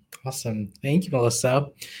awesome. Awesome. Thank you, Melissa.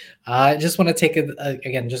 I just want to take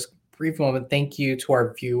again, just brief moment. Thank you to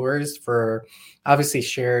our viewers for obviously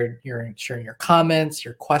sharing your comments,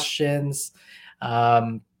 your questions.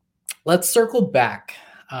 Um, let's circle back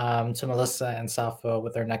to Melissa and Safo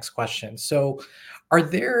with our next question. So, are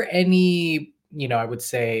there any, I would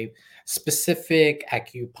say, specific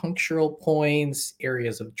acupunctural points,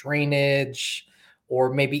 areas of drainage,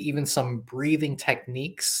 or maybe even some breathing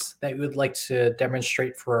techniques that you would like to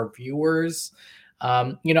demonstrate for our viewers?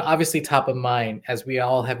 Obviously, top of mind as we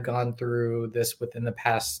all have gone through this within the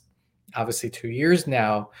past, obviously, 2 years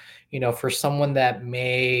now. For someone that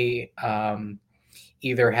may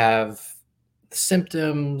either have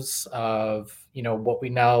symptoms of what we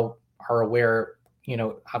now are aware,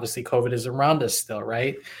 obviously COVID is around us still,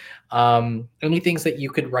 right? Any things that you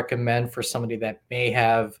could recommend for somebody that may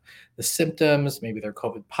have the symptoms, maybe they're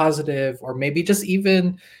COVID positive, or maybe just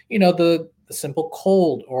even the simple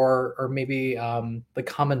cold, or maybe the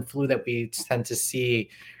common flu that we tend to see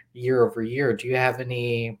year over year? Do you have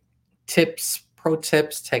any tips, pro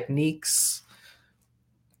tips, techniques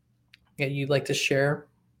that you'd like to share?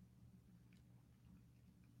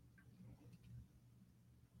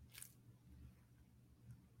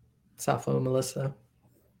 Sappho, Melissa.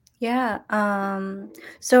 Yeah.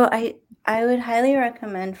 So I would highly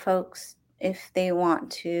recommend folks, if they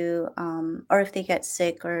want to, or if they get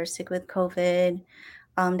sick or sick with COVID,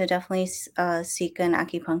 to definitely seek an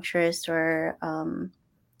acupuncturist or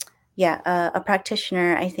a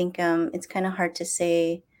practitioner. I think it's kind of hard to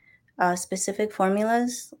say specific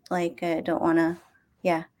formulas. Like I don't want to,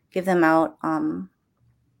 give them out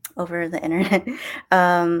over the internet.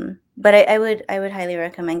 But I would highly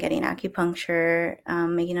recommend getting acupuncture,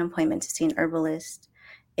 making an appointment to see an herbalist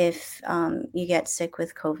if you get sick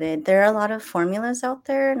with COVID. There are a lot of formulas out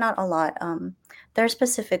there, not a lot. There are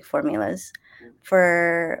specific formulas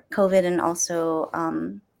for COVID and also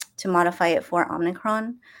to modify it for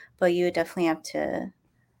Omicron, but you definitely have to,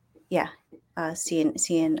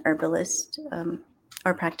 see an herbalist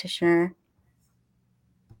or practitioner.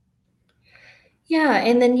 Yeah,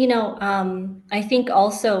 and then I think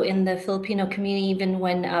also in the Filipino community, even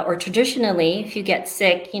when or traditionally, if you get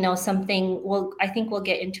sick, something. Well, I think we'll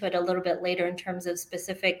get into it a little bit later in terms of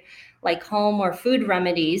specific, like home or food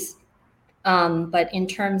remedies. But in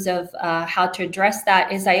terms of how to address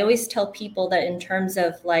that, is I always tell people that in terms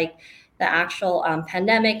of like the actual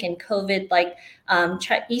pandemic and COVID, like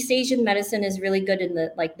East Asian medicine is really good in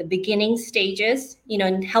the beginning stages,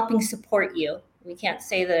 and helping support you. We can't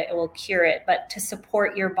say that it will cure it, but to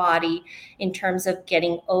support your body in terms of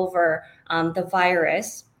getting over the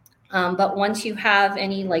virus. But once you have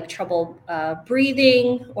any like trouble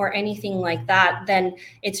breathing or anything like that, then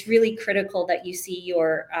it's really critical that you see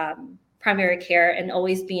your primary care and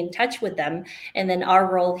always be in touch with them. And then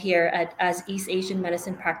our role here as East Asian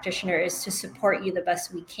medicine practitioner is to support you the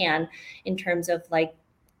best we can in terms of like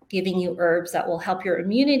giving you herbs that will help your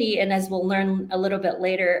immunity. And as we'll learn a little bit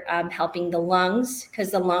later, helping the lungs,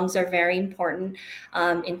 because the lungs are very important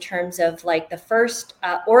in terms of like the first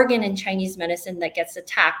organ in Chinese medicine that gets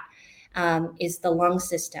attacked is the lung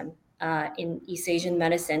system. In East Asian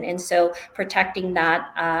medicine, and so protecting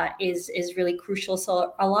that is really crucial.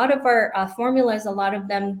 So a lot of our formulas, a lot of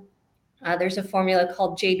them, there's a formula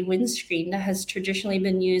called jade windscreen that has traditionally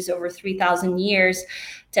been used over 3,000 years,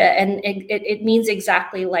 and it means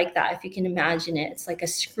exactly like that. If you can imagine it, it's like a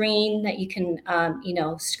screen that you can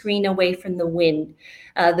screen away from the wind.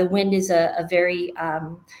 The wind is a very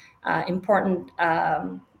important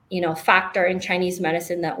factor in Chinese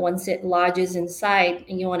medicine, that once it lodges inside,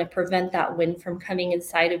 and you want to prevent that wind from coming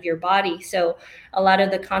inside of your body. So a lot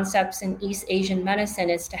of the concepts in East Asian medicine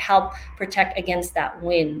is to help protect against that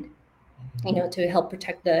wind, to help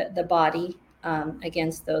protect the body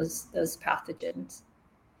against those pathogens.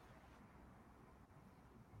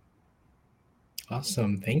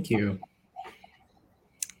 Awesome. Thank you.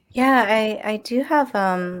 Yeah, I do have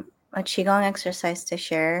a qigong exercise to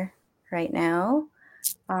share right now,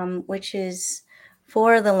 which is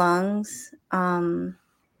for the lungs. Let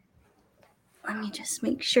me just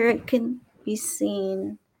make sure it can be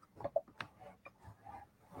seen.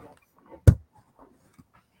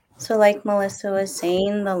 So like Melissa was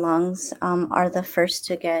saying, the lungs are the first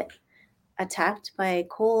to get attacked by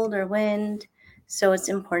cold or wind. So it's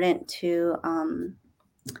important to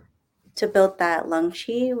build that lung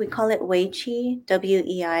qi. We call it wei qi,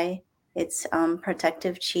 WEI. It's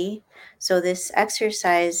protective qi. So this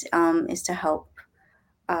exercise is to help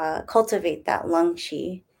cultivate that lung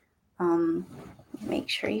qi. Make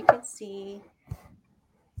sure you can see.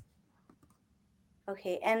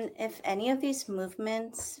 Okay, and if any of these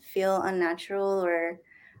movements feel unnatural or,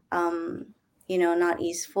 not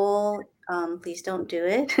easeful, please don't do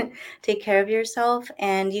it. Take care of yourself,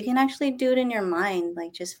 and you can actually do it in your mind.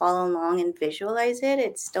 Like just follow along and visualize it.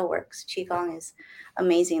 It still works. Qigong is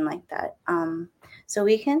amazing like that. So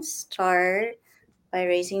we can start by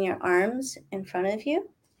raising your arms in front of you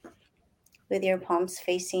with your palms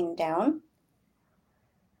facing down.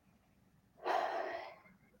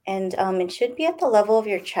 And it should be at the level of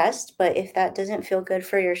your chest, but if that doesn't feel good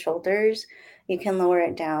for your shoulders, you can lower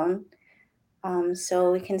it down.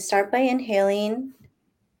 So we can start by inhaling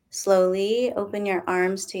slowly. Open your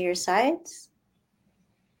arms to your sides.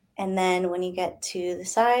 And then when you get to the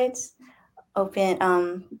sides,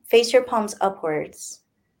 face your palms upwards.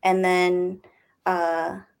 And then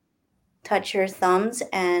touch your thumbs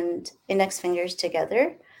and index fingers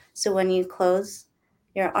together. So when you close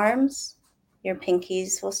your arms, your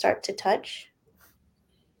pinkies will start to touch.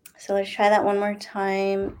 So let's try that one more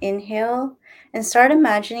time. Inhale and start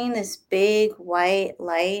imagining this big white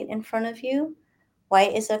light in front of you.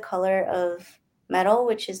 White is a color of metal,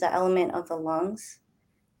 which is the element of the lungs.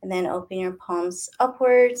 And then open your palms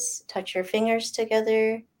upwards, touch your fingers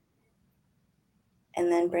together,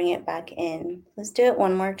 and then bring it back in. Let's do it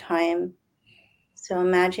one more time. So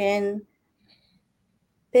imagine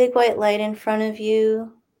big white light in front of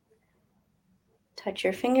you. Touch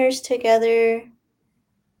your fingers together,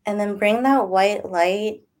 and then bring that white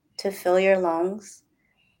light to fill your lungs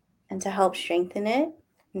and to help strengthen it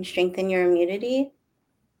and strengthen your immunity.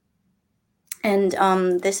 And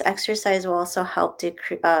this exercise will also help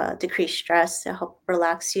decrease stress, to help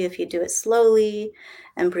relax you if you do it slowly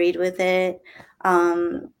and breathe with it.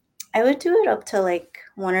 I would do it up to like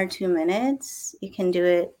 1 or 2 minutes. You can do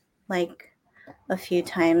it like a few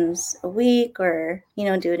times a week, or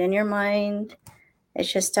do it in your mind.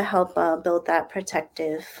 It's just to help build that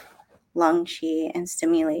protective lung qi and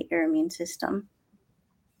stimulate your immune system.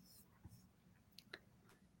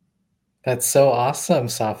 That's so awesome,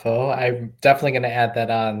 Sapho. I'm definitely going to add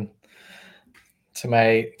that on to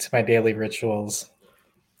my daily rituals.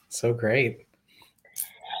 So great.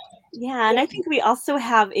 Yeah, and I think we also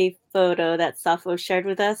have a photo that Sapho shared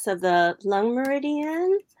with us of the lung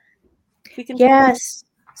meridian. If we can. Yes.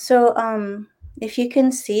 So if you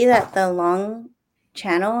can see that the lung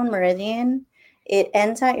channel and meridian, it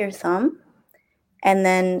ends at your thumb, and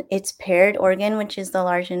then its paired organ, which is the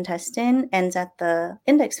large intestine, ends at the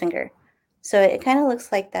index finger. So it kind of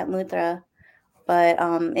looks like that mudra, but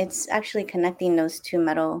it's actually connecting those two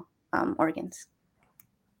metal organs.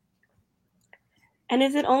 And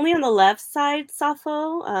is it only on the left side,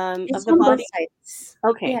 Sapho, It's of the on both body? sides.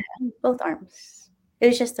 Okay. Yeah, both arms. It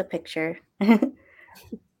was just a picture.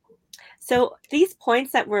 So these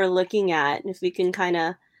points that we're looking at, if we can kind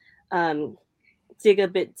of dig a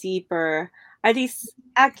bit deeper, are these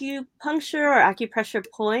acupuncture or acupressure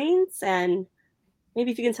points? And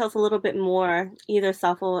maybe if you can tell us a little bit more, either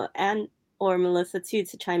Sapho and or Melissa too,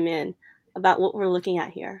 to chime in about what we're looking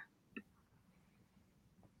at here.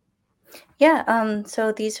 Yeah,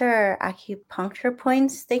 so these are acupuncture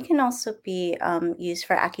points. They can also be used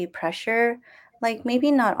for acupressure, like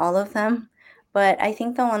maybe not all of them, but I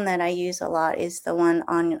think the one that I use a lot is the one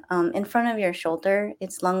on in front of your shoulder.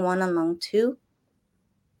 It's lung 1 and lung 2,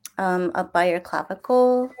 up by your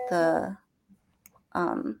clavicle, the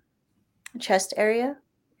chest area.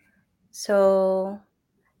 So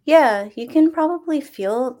yeah, you can probably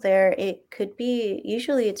feel there. It could be,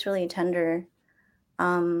 usually it's really tender.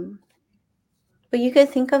 But you could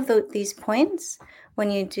think of these points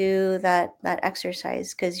when you do that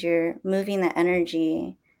exercise, because you're moving the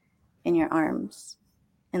energy in your arms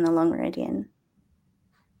in the lung meridian.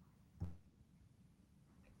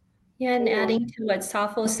 Yeah, and adding to what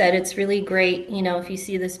Sapho said, it's really great. If you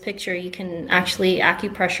see this picture, you can actually,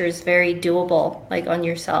 acupressure is very doable, like on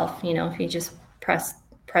yourself. If you just press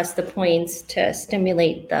the points to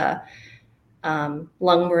stimulate the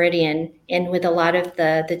lung meridian, and with a lot of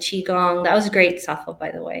the qigong. That was great, Sapho,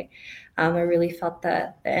 by the way. I really felt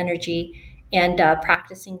the energy. And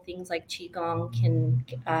practicing things like qigong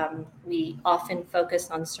we often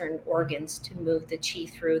focus on certain organs to move the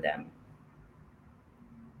qi through them.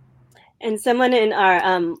 And someone in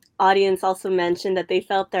our audience also mentioned that they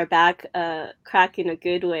felt their back crack in a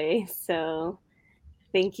good way. So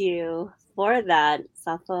thank you for that,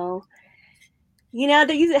 Sapho. You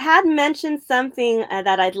had mentioned something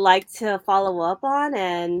that I'd like to follow up on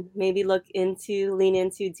and maybe lean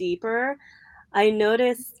into deeper. I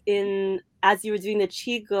noticed as you were doing the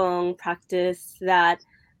Qigong practice that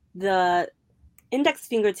the index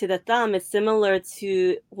finger to the thumb is similar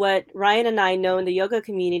to what Ryan and I know in the yoga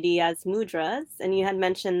community as mudras, and you had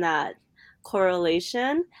mentioned that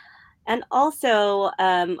correlation. And also,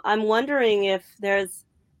 I'm wondering if there's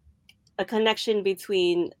a connection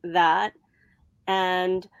between that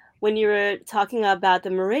and when you were talking about the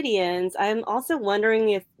meridians, I'm also wondering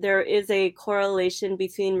if there is a correlation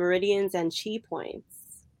between meridians and chi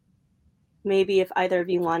points. Maybe if either of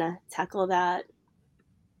you want to tackle that.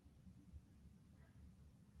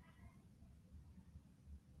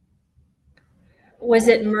 Was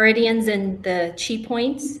it meridians and the chi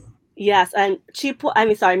points? Yes, and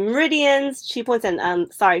meridians, chi points, and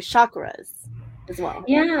chakras as well.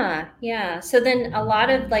 Yeah. So then a lot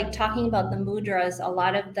of, like, talking about the mudras, a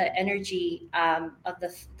lot of the energy of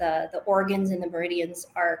the organs and the meridians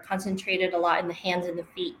are concentrated a lot in the hands and the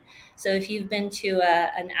feet. So if you've been to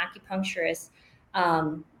an acupuncturist,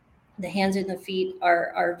 the hands and the feet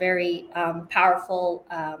are very powerful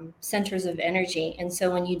centers of energy. And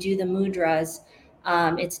so when you do the mudras,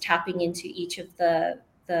 it's tapping into each of the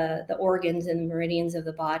organs and the meridians of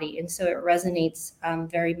the body. And so it resonates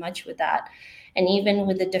very much with that. And even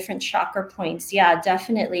with the different chakra points, yeah,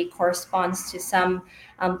 definitely corresponds to some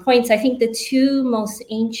points. I think the two most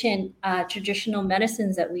ancient traditional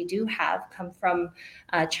medicines that we do have come from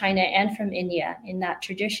China and from India in that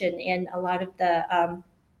tradition. And a lot of the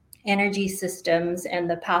energy systems and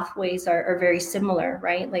the pathways are very similar,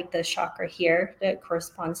 right? Like the chakra here that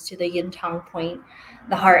corresponds to the yin tang point,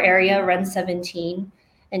 the heart area, run 17,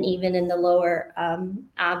 and even in the lower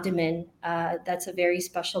abdomen, that's a very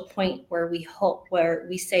special point where we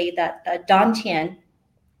say that the dantian,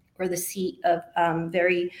 or the seat of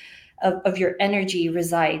of your energy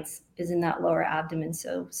resides is in that lower abdomen.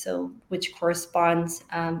 So which corresponds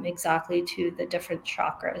exactly to the different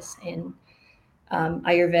chakras in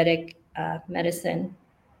Ayurvedic medicine.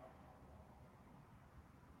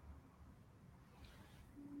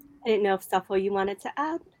 I didn't know if Sapho you wanted to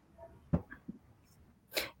add.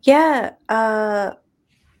 Yeah,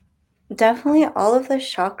 definitely all of the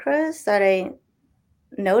chakras that I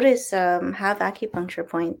notice have acupuncture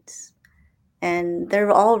points, and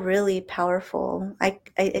they're all really powerful. I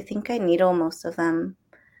think I needle most of them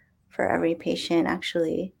for every patient,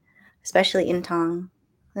 actually, especially in tongue,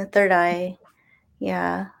 the third eye.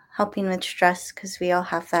 Yeah, helping with stress because we all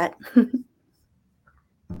have that.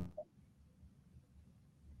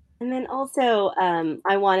 And then also,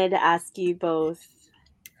 I wanted to ask you both,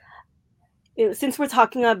 since we're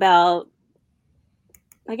talking about,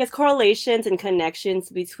 I guess, correlations and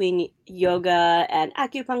connections between yoga and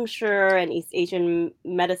acupuncture and East Asian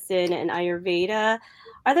medicine and Ayurveda,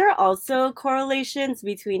 are there also correlations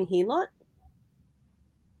between Hilot?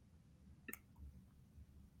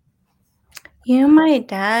 My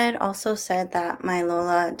dad also said that my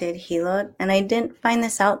Lola did Hilot, and I didn't find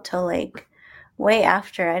this out till like way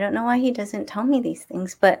after. I don't know why he doesn't tell me these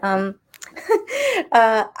things, but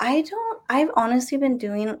I've honestly been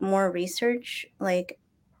doing more research like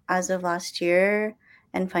as of last year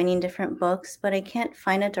and finding different books, but I can't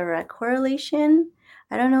find a direct correlation.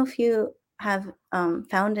 I don't know if you have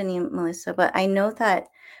found any, Melissa, but I know that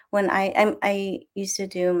when I used to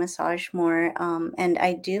do massage more, and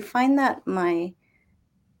I do find that my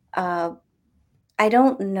uh, I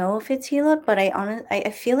don't know if it's Hela, but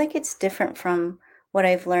I feel like it's different from what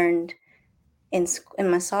I've learned in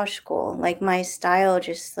massage school. Like my style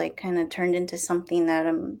just like kind of turned into something that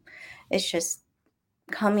it's just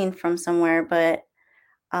coming from somewhere. But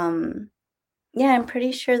um, yeah, I'm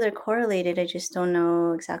pretty sure they're correlated. I just don't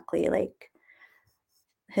know exactly like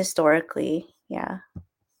historically. Yeah.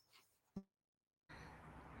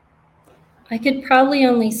 I could probably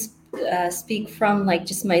only speak from like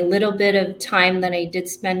just my little bit of time that I did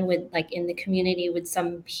spend with like in the community with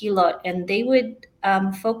some Hilot, and they would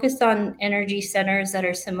focus on energy centers that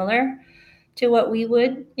are similar to what we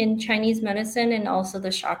would in Chinese medicine and also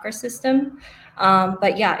the chakra system.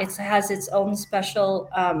 But yeah, it has its own special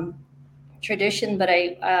tradition. But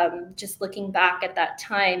I just looking back at that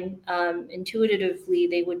time, intuitively,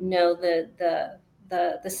 they would know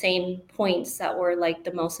the same points that were like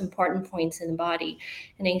the most important points in the body.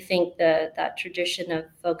 And I think that tradition of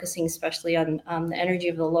focusing especially on the energy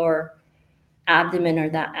of the lower abdomen or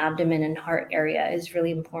that abdomen and heart area is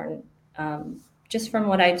really important. Just from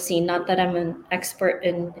what I've seen, not that I'm an expert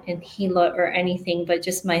in Hela or anything, but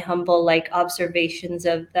just my humble like observations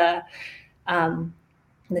of the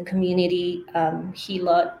community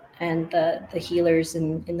Hela and the healers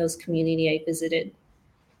in those community I visited.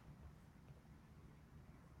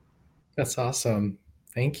 That's awesome.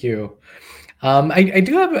 Thank you. I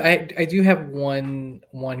do have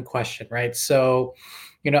one question, right? So,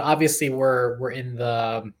 obviously we're in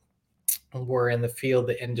the field,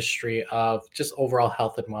 the industry of just overall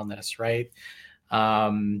health and wellness, right?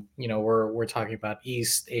 We're talking about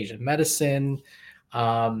East Asian medicine.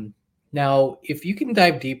 Now, if you can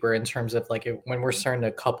dive deeper in terms of like when we're starting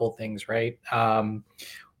to couple things, right?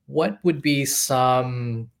 What would be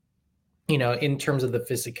some, in terms of the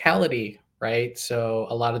physicality, right? So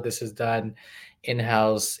a lot of this is done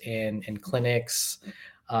in-house in clinics.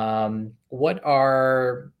 What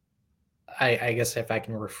are I guess if I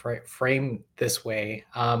can frame this way,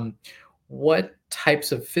 what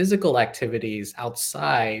types of physical activities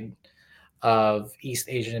outside of East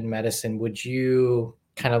Asian medicine would you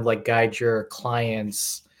kind of like guide your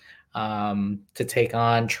clients to take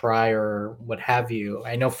on, try, or what have you?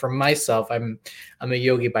 I know for myself, I'm a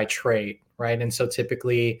yogi by trade, right? And so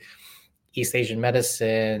typically, East Asian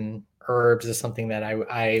medicine, herbs is something that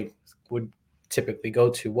I would typically go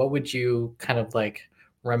to. What would you kind of like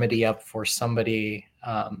remedy up for somebody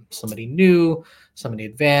new, somebody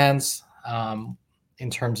advanced, in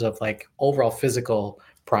terms of like overall physical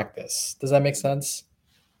practice? Does that make sense?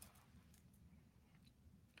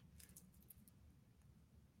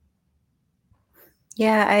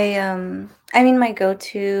 Yeah, I mean my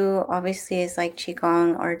go-to obviously is like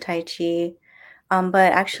qigong or tai chi.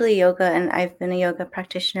 But actually yoga, and I've been a yoga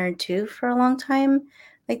practitioner too for a long time.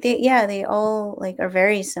 Like they all like are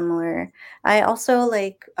very similar. I also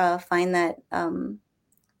like find that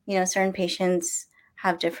certain patients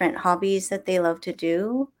have different hobbies that they love to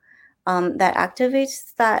do, that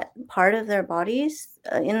activates that part of their bodies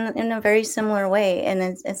in a very similar way. And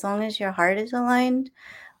as long as your heart is aligned,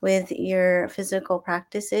 with your physical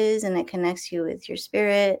practices, and it connects you with your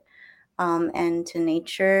spirit, and to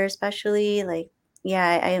nature, especially. Like,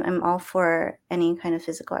 yeah, I'm all for any kind of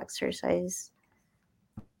physical exercise.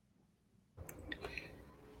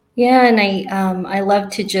 Yeah, and I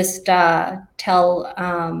love to just tell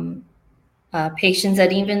patients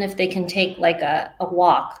that even if they can take like a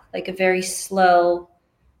walk, like a very slow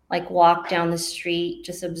like walk down the street,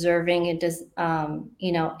 just observing it does,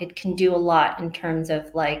 it can do a lot in terms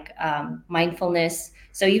of like mindfulness.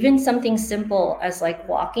 So even something simple as like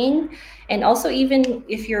walking, and also even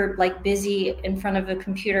if you're like busy in front of a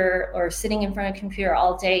computer or sitting in front of a computer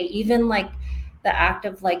all day, even like the act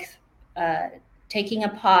of like uh, taking a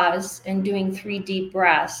pause and doing 3 deep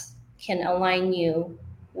breaths can align you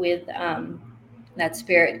with that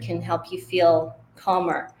spirit, can help you feel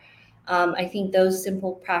calmer. I think those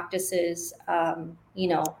simple practices,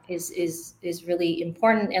 is really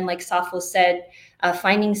important. And like Sapho said,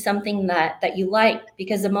 finding something that you like,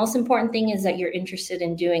 because the most important thing is that you're interested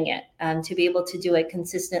in doing it. To be able to do it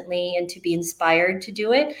consistently and to be inspired to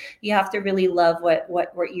do it, you have to really love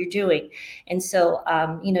what you're doing. And so,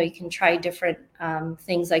 you can try different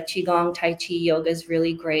things like qigong, tai chi, yoga is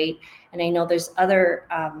really great. And I know there's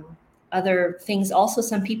other things also.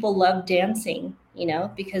 Some people love dancing,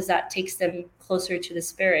 because that takes them closer to the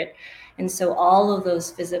spirit. And so all of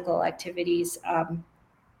those physical activities are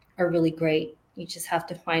really great. You just have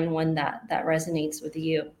to find one that resonates with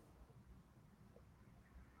you.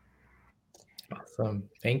 Awesome.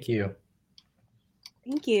 Thank you.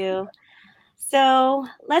 Thank you. So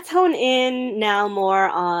let's hone in now more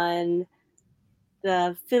on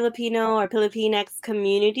the Filipino or Filipinx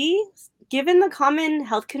community. Given the common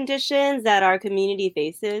health conditions that our community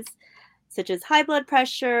faces, such as high blood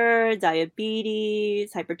pressure,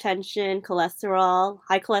 diabetes, hypertension, cholesterol,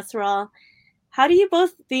 high cholesterol, how do you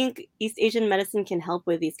both think East Asian medicine can help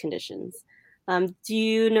with these conditions? Do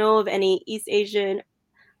you know of any East Asian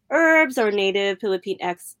herbs or native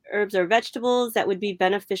Filipinx herbs or vegetables that would be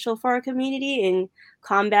beneficial for our community in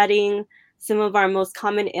combating some of our most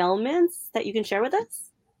common ailments that you can share with us?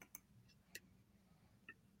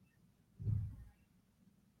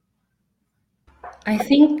 I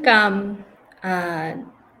think uh,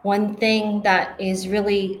 one thing that is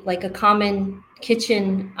really like a common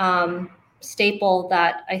kitchen staple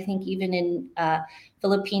that I think even in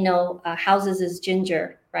Filipino houses is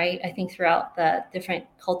ginger, right? I think throughout the different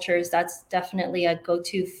cultures, that's definitely a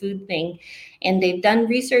go-to food thing. And they've done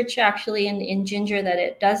research actually in ginger that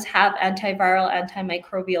it does have antiviral,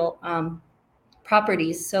 antimicrobial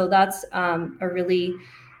properties. So that's a really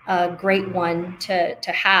great one to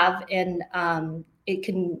have, and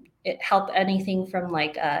it help anything from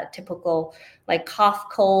like a typical like cough,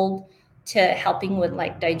 cold, to helping with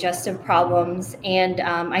like digestive problems. And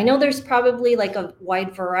I know there's probably like a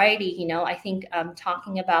wide variety. I think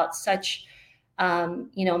talking about such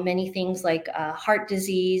many things like heart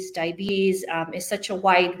disease, diabetes, is such a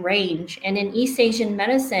wide range. And in East Asian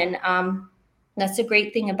medicine, that's the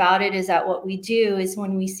great thing about it, is that what we do is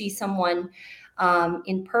when we see someone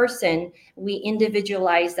in person, we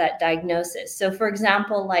individualize that diagnosis. So, for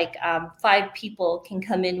example, like 5 people can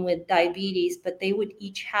come in with diabetes, but they would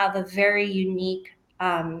each have a very unique,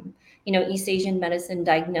 East Asian medicine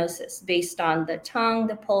diagnosis based on the tongue,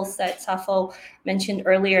 the pulse that Sapho mentioned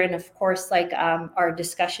earlier, and of course, like our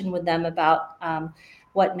discussion with them about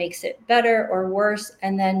what makes it better or worse.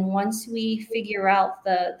 And then once we figure out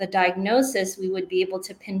the diagnosis, we would be able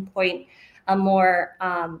to pinpoint a more,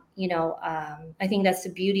 I think that's the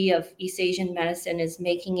beauty of East Asian medicine, is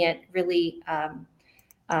making it really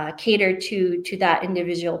cater to that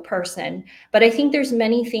individual person. But I think there's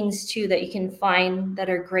many things too that you can find that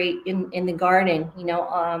are great in the garden.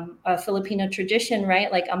 A Filipino tradition,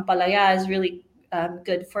 right? Like ampalaya is really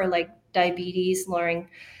good for like diabetes, lowering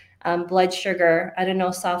blood sugar. I don't know,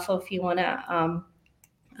 Safo, if you want to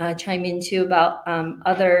chime in too about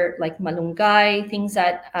other like malunggay, things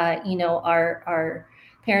that our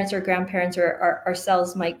parents or grandparents or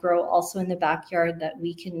ourselves might grow also in the backyard that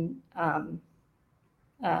we can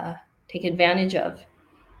uh, take advantage of.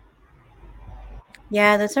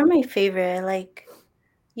 Yeah, those are my favorite. I like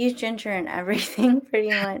use ginger in everything pretty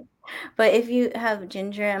much. But if you have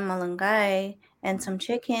ginger and malunggay and some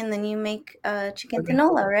chicken, then you make chicken Okay.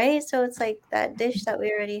 tinola, right? So it's like that dish that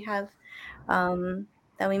we already have,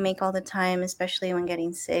 that we make all the time, especially when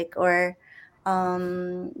getting sick. Or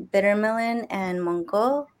bitter melon and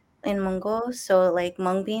mungo in mungo. So like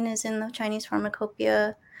mung bean is in the Chinese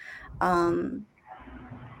pharmacopoeia. Um,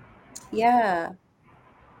 yeah,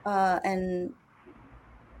 and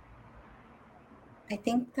I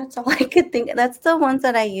think that's all I could think. That's the ones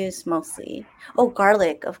that I use mostly. Oh,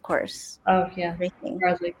 garlic, of course. Oh yeah, Everything.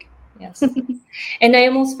 garlic. Yes. And I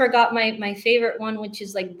almost forgot my favorite one, which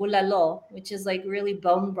is like bulalo, which is like really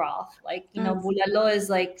bone broth. Like, bulalo is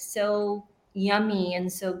like so yummy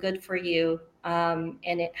and so good for you. And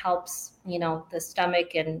it helps, the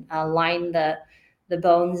stomach and line the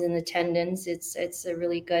bones and the tendons. It's a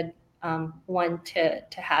really good one to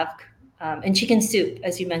have. And chicken soup,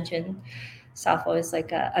 as you mentioned, Sapho is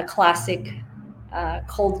like a classic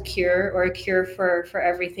cold cure or a cure for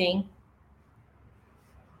everything.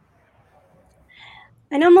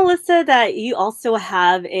 I know, Melissa, that you also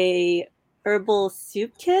have a herbal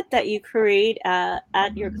soup kit that you create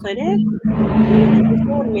at your clinic. Can you just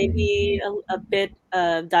share maybe a bit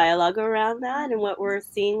of dialogue around that and what we're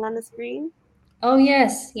seeing on the screen? Oh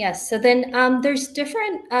yes, yes. So then there's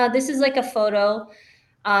different. This is like a photo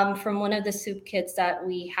from one of the soup kits that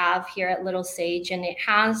we have here at Little Sage, and it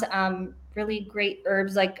has really great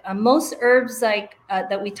herbs. Like most herbs, like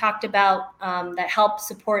that we talked about, that help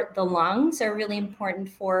support the lungs, are really important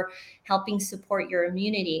for helping support your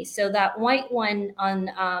immunity. So that white one on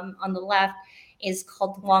the left is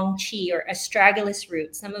called Wang Qi, or astragalus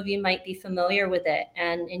root. Some of you might be familiar with it.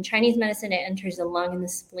 And in Chinese medicine, it enters the lung and the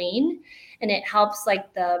spleen, and it helps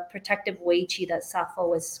like the protective Wei Qi that Sapho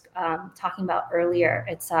was talking about earlier.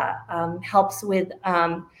 It's helps with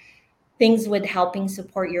things with helping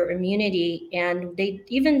support your immunity, and they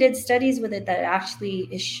even did studies with it that actually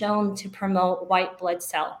is shown to promote white blood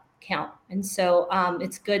cell count. And so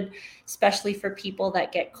it's good, especially for people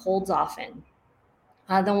that get colds often.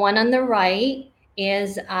 The one on the right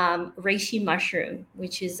is reishi mushroom,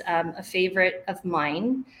 which is a favorite of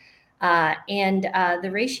mine. And the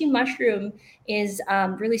reishi mushroom is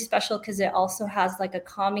really special because it also has like a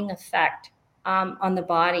calming effect on the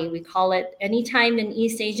body. We call it, anytime in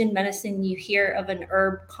East Asian medicine you hear of an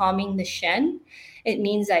herb calming the shen, it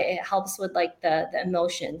means that it helps with like the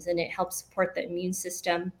emotions, and it helps support the immune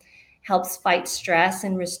system, helps fight stress,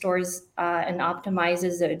 and restores and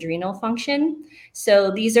optimizes the adrenal function.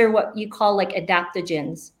 So these are what you call like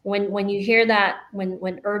adaptogens. When you hear that,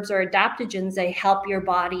 when herbs are adaptogens, they help your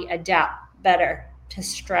body adapt better to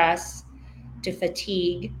stress, to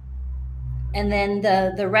fatigue. And then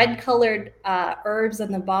the red colored herbs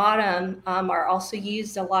on the bottom are also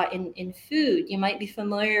used a lot in food. You might be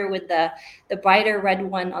familiar with the brighter red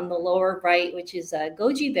one on the lower right, which is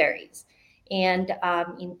goji berries. And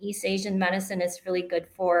in East Asian medicine, it's really good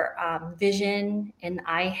for vision and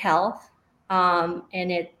eye health.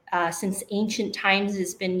 And it since ancient times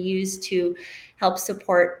has been used to help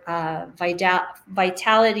support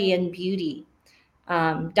vitality and beauty.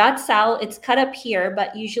 Dot Sal, it's cut up here,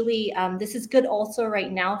 but usually this is good also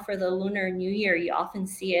right now for the Lunar New Year. You often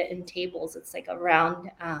see it in tables. It's like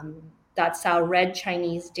around Dot Sal red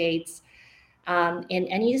Chinese dates. And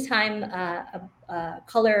anytime a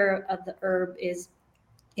color of the herb is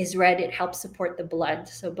red, it helps support the blood.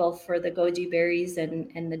 So both for the goji berries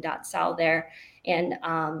and the Dot Sal there. And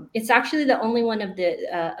it's actually the only one of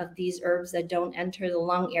these herbs that don't enter the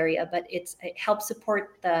lung area, but it helps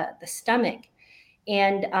support the stomach.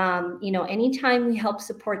 And anytime we help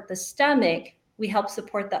support the stomach, we help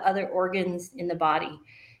support the other organs in the body.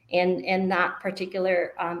 And that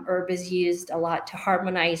particular herb is used a lot to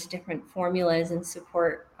harmonize different formulas and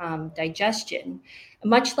support digestion.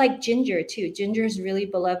 Much like ginger too. Ginger is really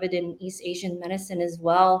beloved in East Asian medicine as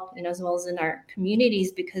well, and as well as in our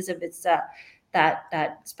communities, because of its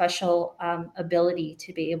that special ability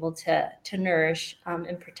to be able to nourish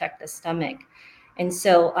and protect the stomach. And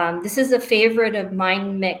so this is a favorite of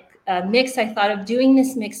mine mix. I thought of doing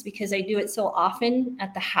this mix because I do it so often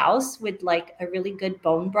at the house with like a really good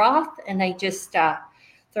bone broth. And I just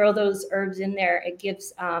throw those herbs in there. It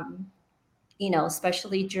gives,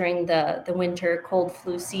 especially during the winter cold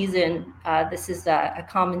flu season, this is a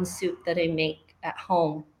common soup that I make at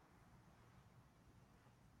home.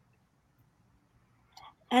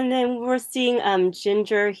 And then we're seeing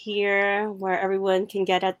ginger here, where everyone can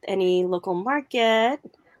get at any local market.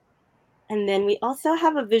 And then we also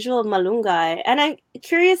have a visual of malunggay. And I'm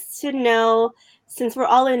curious to know, since we're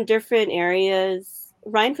all in different areas,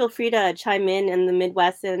 Ryan, feel free to chime in the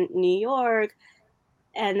Midwest and New York.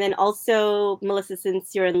 And then also, Melissa,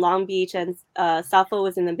 since you're in Long Beach and Sapho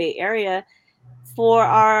was in the Bay Area, for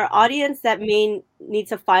our audience that may need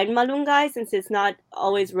to find malunggay, since it's not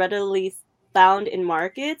always readily found in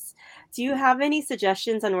markets, do you have any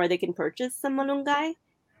suggestions on where they can purchase some malunggay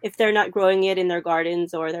if they're not growing it in their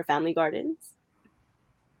gardens or their family gardens?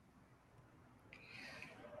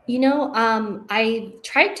 I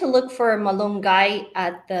tried to look for malunggay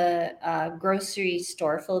at the grocery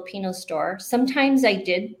store, Filipino store. Sometimes I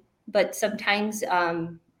did, but sometimes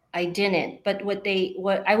I didn't. But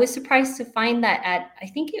what I was surprised to find that at, I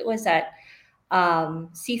think it was at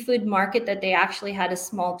seafood market, that they actually had a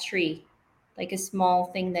small tree, like a small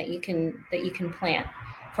thing that you can plant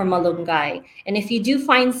for malunggay. And if you do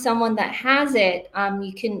find someone that has it,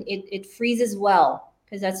 it freezes well,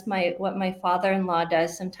 because that's what my father-in-law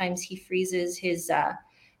does. Sometimes he freezes his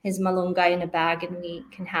malunggay in a bag, and we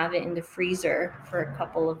can have it in the freezer for a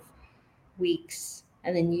couple of weeks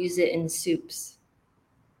and then use it in soups.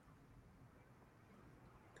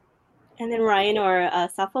 And then Ryan or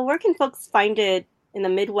Sapho, where can folks find it in the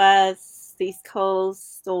Midwest, the East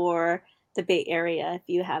Coast, or the Bay Area, if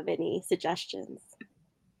you have any suggestions?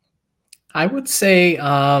 I would say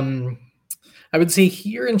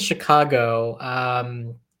here in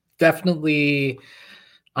Chicago, definitely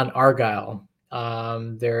on Argyle.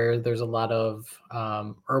 There's a lot of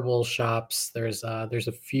herbal shops. There's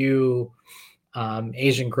a few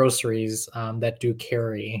Asian groceries that do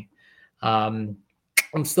carry. Um,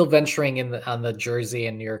 I'm still venturing on the Jersey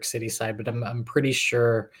and New York City side, but I'm pretty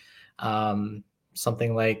sure um,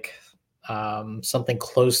 something like something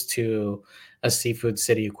close to a seafood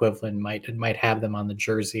city equivalent might have them on the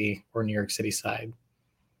Jersey or New York City side.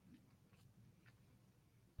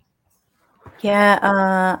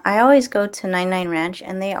 Yeah, I always go to 99 Ranch,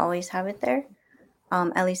 and they always have it there,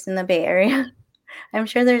 at least in the Bay Area. I'm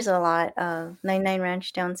sure there's a lot of 99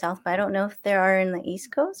 Ranch down south, but I don't know if there are in the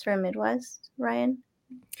East Coast or Midwest, Ryan.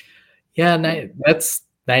 Yeah, that's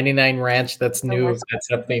 99 Ranch. That's The new. West That's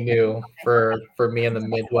Coast. definitely new for me in the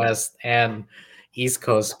Midwest and East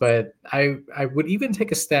Coast. But I would even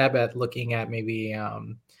take a stab at looking at maybe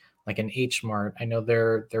like an H Mart. I know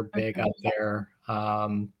they're big out there.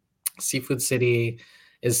 Seafood City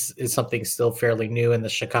is something still fairly new in the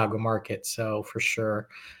Chicago market. So for sure,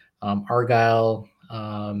 Argyle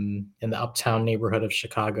in the uptown neighborhood of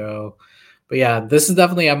Chicago. But yeah, this is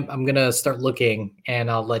definitely I'm gonna start looking,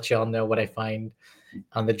 and I'll let y'all know what I find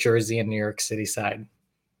on the Jersey and New York City side.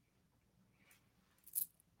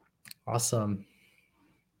 Awesome.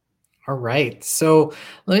 All right, so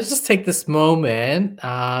let's just take this moment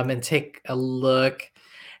and take a look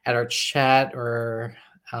at our chat, or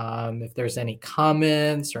if there's any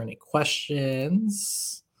comments or any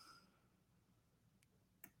questions.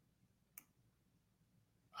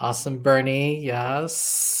 Awesome, Bernie.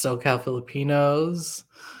 Yes, SoCal Filipinos.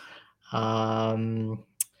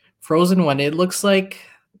 Frozen one. It looks like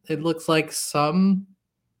some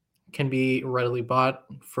can be readily bought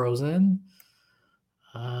frozen.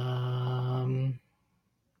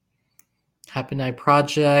 Happy Night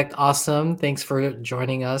Project. Awesome. Thanks for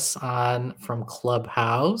joining us on from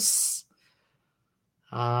Clubhouse.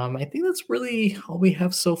 I think that's really all we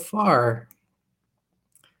have so far.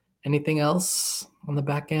 Anything else on the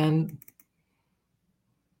back end?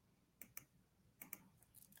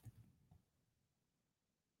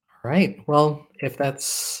 All right. Well, if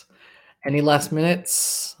that's any last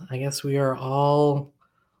minutes, I guess we are all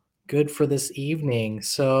good for this evening.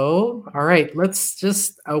 So, all right,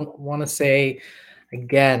 I want to say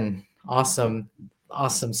again, awesome,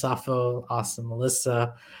 Sapho, awesome,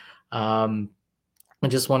 Melissa. I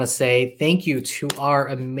just want to say thank you to our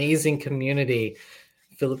amazing community,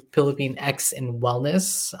 Philippine X in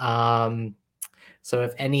Wellness. So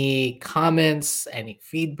if any comments, any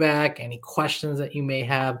feedback, any questions that you may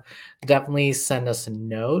have, definitely send us a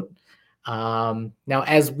note. Now,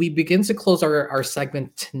 as we begin to close our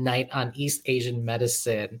segment tonight on East Asian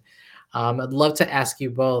medicine, I'd love to ask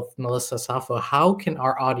you both, Melissa, Sapho, how can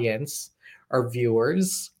our audience, our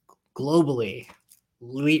viewers, globally,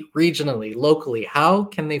 regionally, locally, how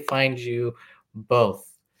can they find you both?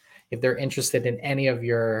 If they're interested in any of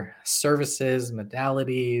your services,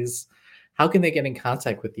 modalities, how can they get in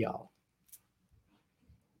contact with y'all?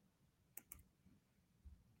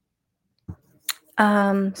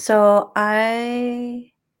 So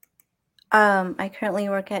I currently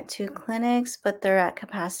work at 2 clinics, but they're at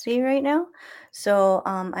capacity right now. So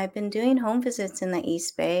I've been doing home visits in the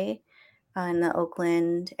East Bay, in the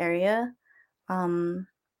Oakland area. Um,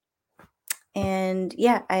 and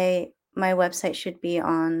yeah, my website should be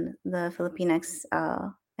on the Filipinx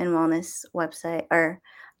and Wellness website or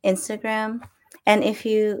Instagram. And if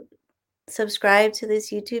you subscribe to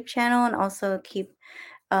this YouTube channel and also keep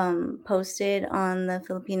posted on the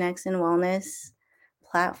Filipinx and Wellness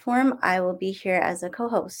platform, I will be here as a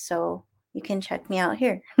co-host. So you can check me out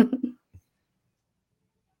here.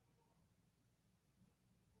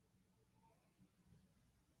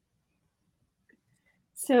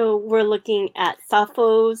 So we're looking at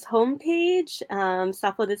Sapho's homepage.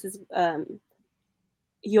 Sapho, this is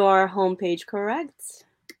your homepage, correct?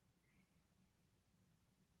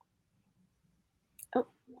 Oh.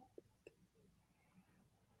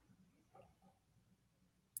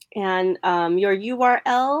 And your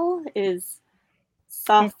URL is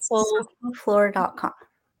Sapho. Flor.com.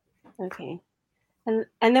 Okay. And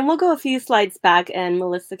then we'll go a few slides back and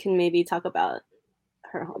Melissa can maybe talk about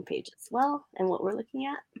her homepage as well and what we're looking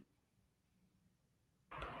at.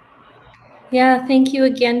 Yeah, thank you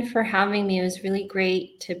again for having me. It was really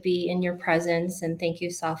great to be in your presence. And thank you,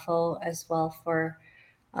 Sapho, as well for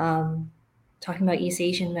talking about East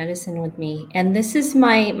Asian medicine with me. And this is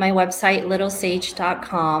my website,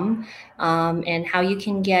 littlesage.com. And how you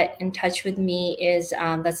can get in touch with me is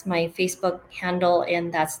that's my Facebook handle,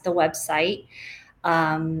 and that's the website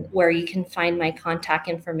where you can find my contact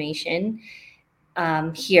information.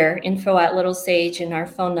 Here, info at Little Sage, and our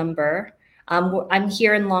phone number. I'm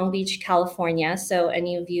here in Long Beach, California, so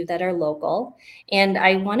any of you that are local. And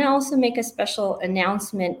I want to also make a special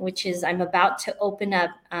announcement, which is I'm about to open up.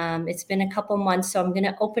 It's been a couple months, so I'm going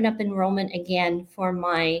to open up enrollment again for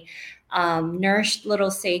my Nourished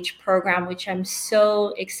Little Sage program, which I'm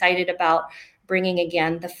so excited about bringing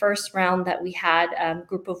again. The first round that we had,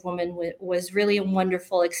 group of women, was really a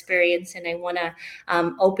wonderful experience, and I want to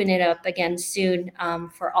open it up again soon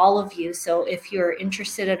for all of you. So if you're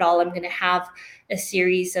interested at all, I'm going to have a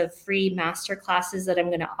series of free master classes that I'm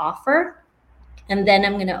going to offer, and then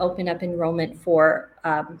I'm going to open up enrollment for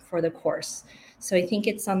the course. So I think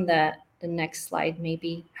it's on the next slide,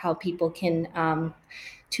 maybe, how people can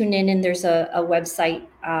tune in. And there's a website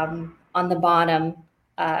on the bottom,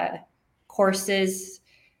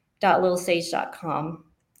 courses.littlesage.com.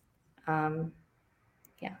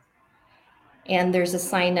 Yeah. And there's a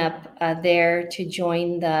sign up there to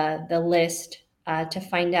join the list to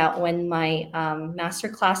find out when my master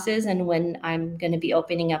class is and when I'm going to be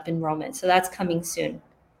opening up enrollment. So that's coming soon.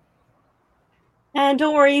 And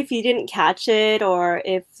don't worry if you didn't catch it or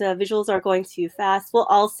if the visuals are going too fast. We'll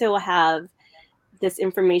also have this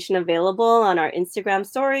information available on our Instagram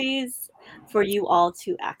stories for you all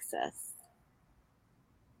to access.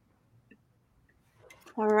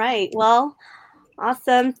 All right. Well,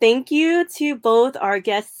 awesome. Thank you to both our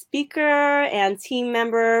guest speaker and team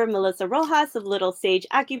member, Melissa Rojas of Little Sage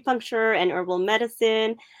Acupuncture and Herbal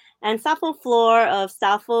Medicine, and Sapho Flor of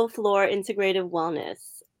Sapho Flor Integrative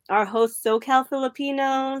Wellness. Our host, SoCal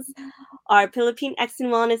Filipinos, our Philippine X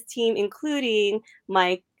and Wellness team, including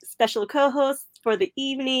my special co-host for the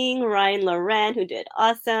evening, Ryan Loren, who did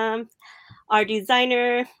awesome, our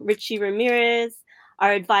designer, Richie Ramirez,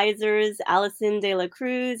 our advisors, Allison De La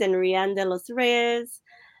Cruz and Rian de los Reyes,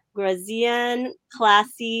 Grazian,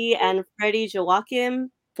 Classy, and Freddie Joachim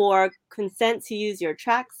for consent to use your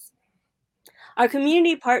tracks. Our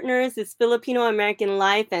community partners is Filipino American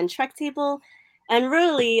Life and Trek Table, and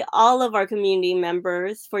really all of our community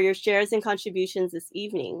members for your shares and contributions this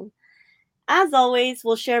evening. As always,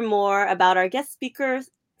 we'll share more about our guest speakers'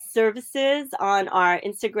 services on our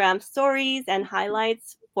Instagram stories and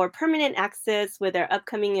highlights for permanent access with our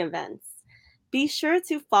upcoming events. Be sure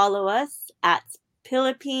to follow us at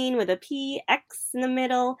Philippine with a P, X in the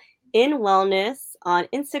middle, in Wellness on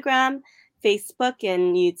Instagram, Facebook,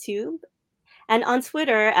 and YouTube, and on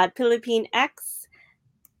Twitter at Philippine X,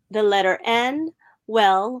 the letter N,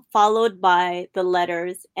 well, followed by the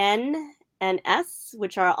letters N and S,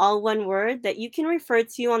 which are all one word that you can refer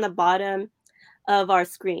to on the bottom of our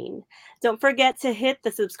screen. Don't forget to hit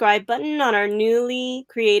the subscribe button on our newly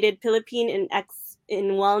created Philippine and X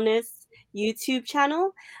in Wellness YouTube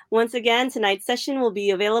channel. Once again, tonight's session will be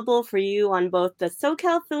available for you on both the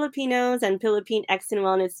SoCal Filipinos and Philippine X in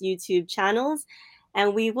Wellness YouTube channels,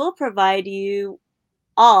 and we will provide you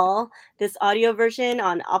all this audio version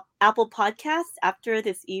on Apple Podcasts after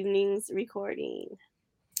this evening's recording.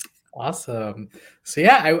 Awesome. So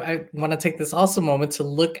yeah, I want to take this also moment to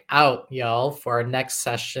look out, y'all, for our next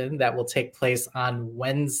session that will take place on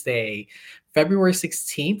Wednesday, February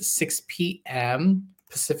 16th, 6 p.m.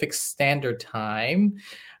 Pacific Standard Time.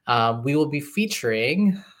 We will be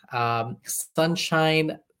featuring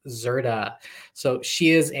Sunshine Zerda. So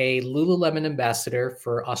she is a Lululemon ambassador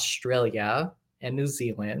for Australia and New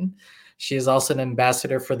Zealand. She is also an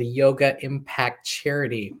ambassador for the Yoga Impact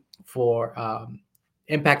Charity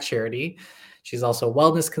Impact Charity. She's also a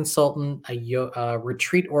wellness consultant, a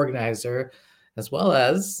retreat organizer, as well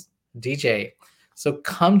as DJ. So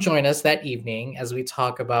come join us that evening as we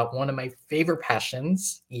talk about one of my favorite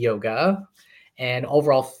passions, yoga, and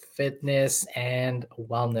overall fitness and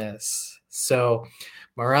wellness. So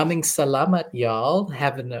maraming salamat, y'all.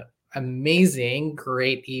 Have amazing,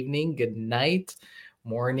 great evening, good night,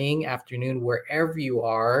 morning, afternoon, wherever you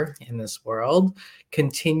are in this world.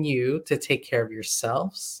 Continue to take care of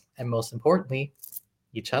yourselves and, most importantly,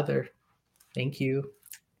 each other. Thank you.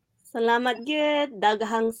 Salamat gid.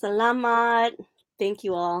 Daghang salamat. Thank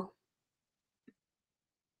you all.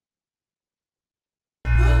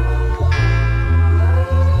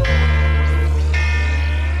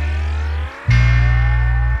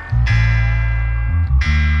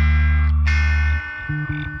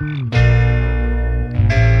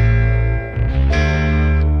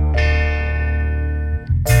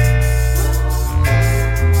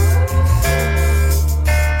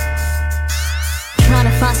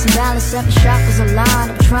 Find some balance, every chakras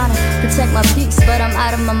aligned. I'm trying to protect my peace, but I'm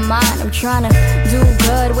out of my mind. I'm trying to do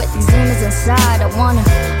good with these demons inside. I wanna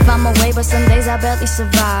find my way, but some days I barely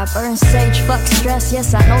survive. Burn sage, fuck stress,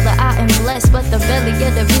 yes I know that I am blessed, but the belly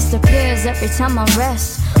of the beast appears every time I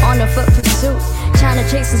rest. On the foot pursuit, trying to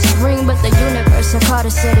chase this dream, but the universe, and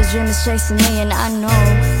Carter said his dream is chasing me. And I know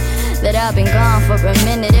that I've been gone for a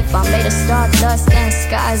minute. If I'm made of stardust, then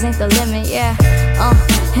skies ain't the limit, yeah.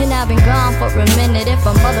 And I've been gone for a minute. If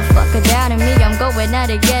a motherfucker doubting me, I'm going out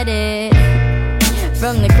to get it.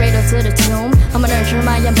 From the cradle to the tomb, I'ma nurture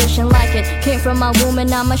my ambition like it came from my womb. And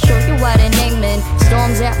I'ma show you why they're naming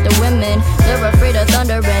storms after women. They're afraid of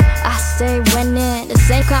thunder and I stay winning. The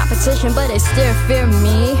same competition, but they still fear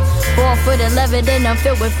me. 4'11" and I'm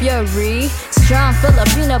filled with fury. Strong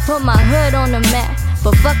Filipino, put my hood on the map.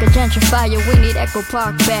 But fuck a gentrifier, we need Echo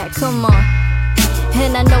Park back, come on.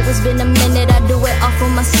 And I know it's been a minute, I do it off of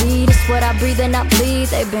my seed. It's what I breathe and I bleed.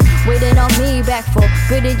 They've been waiting on me back for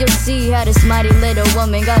good, and you'll see how this mighty little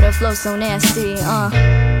woman got a flow so nasty,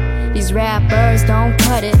 These rappers don't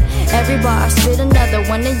cut it. Every bar I spit another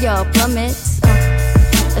one of y'all plummets,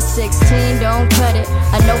 A 16 don't cut it.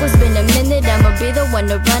 I know it's been a minute, I'ma be the one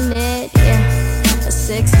to run it, yeah. A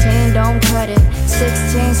 16 don't cut it.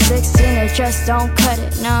 16, it just don't cut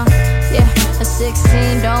it, nah, yeah. A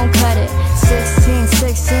 16 don't cut it.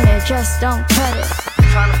 16, it just don't cut it.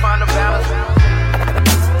 Trying to find a balance.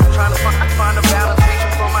 Trying to find a balance.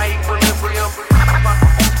 Reaching for my equilibrium.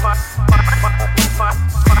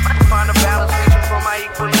 Find a balance. Reaching for my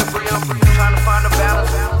equilibrium.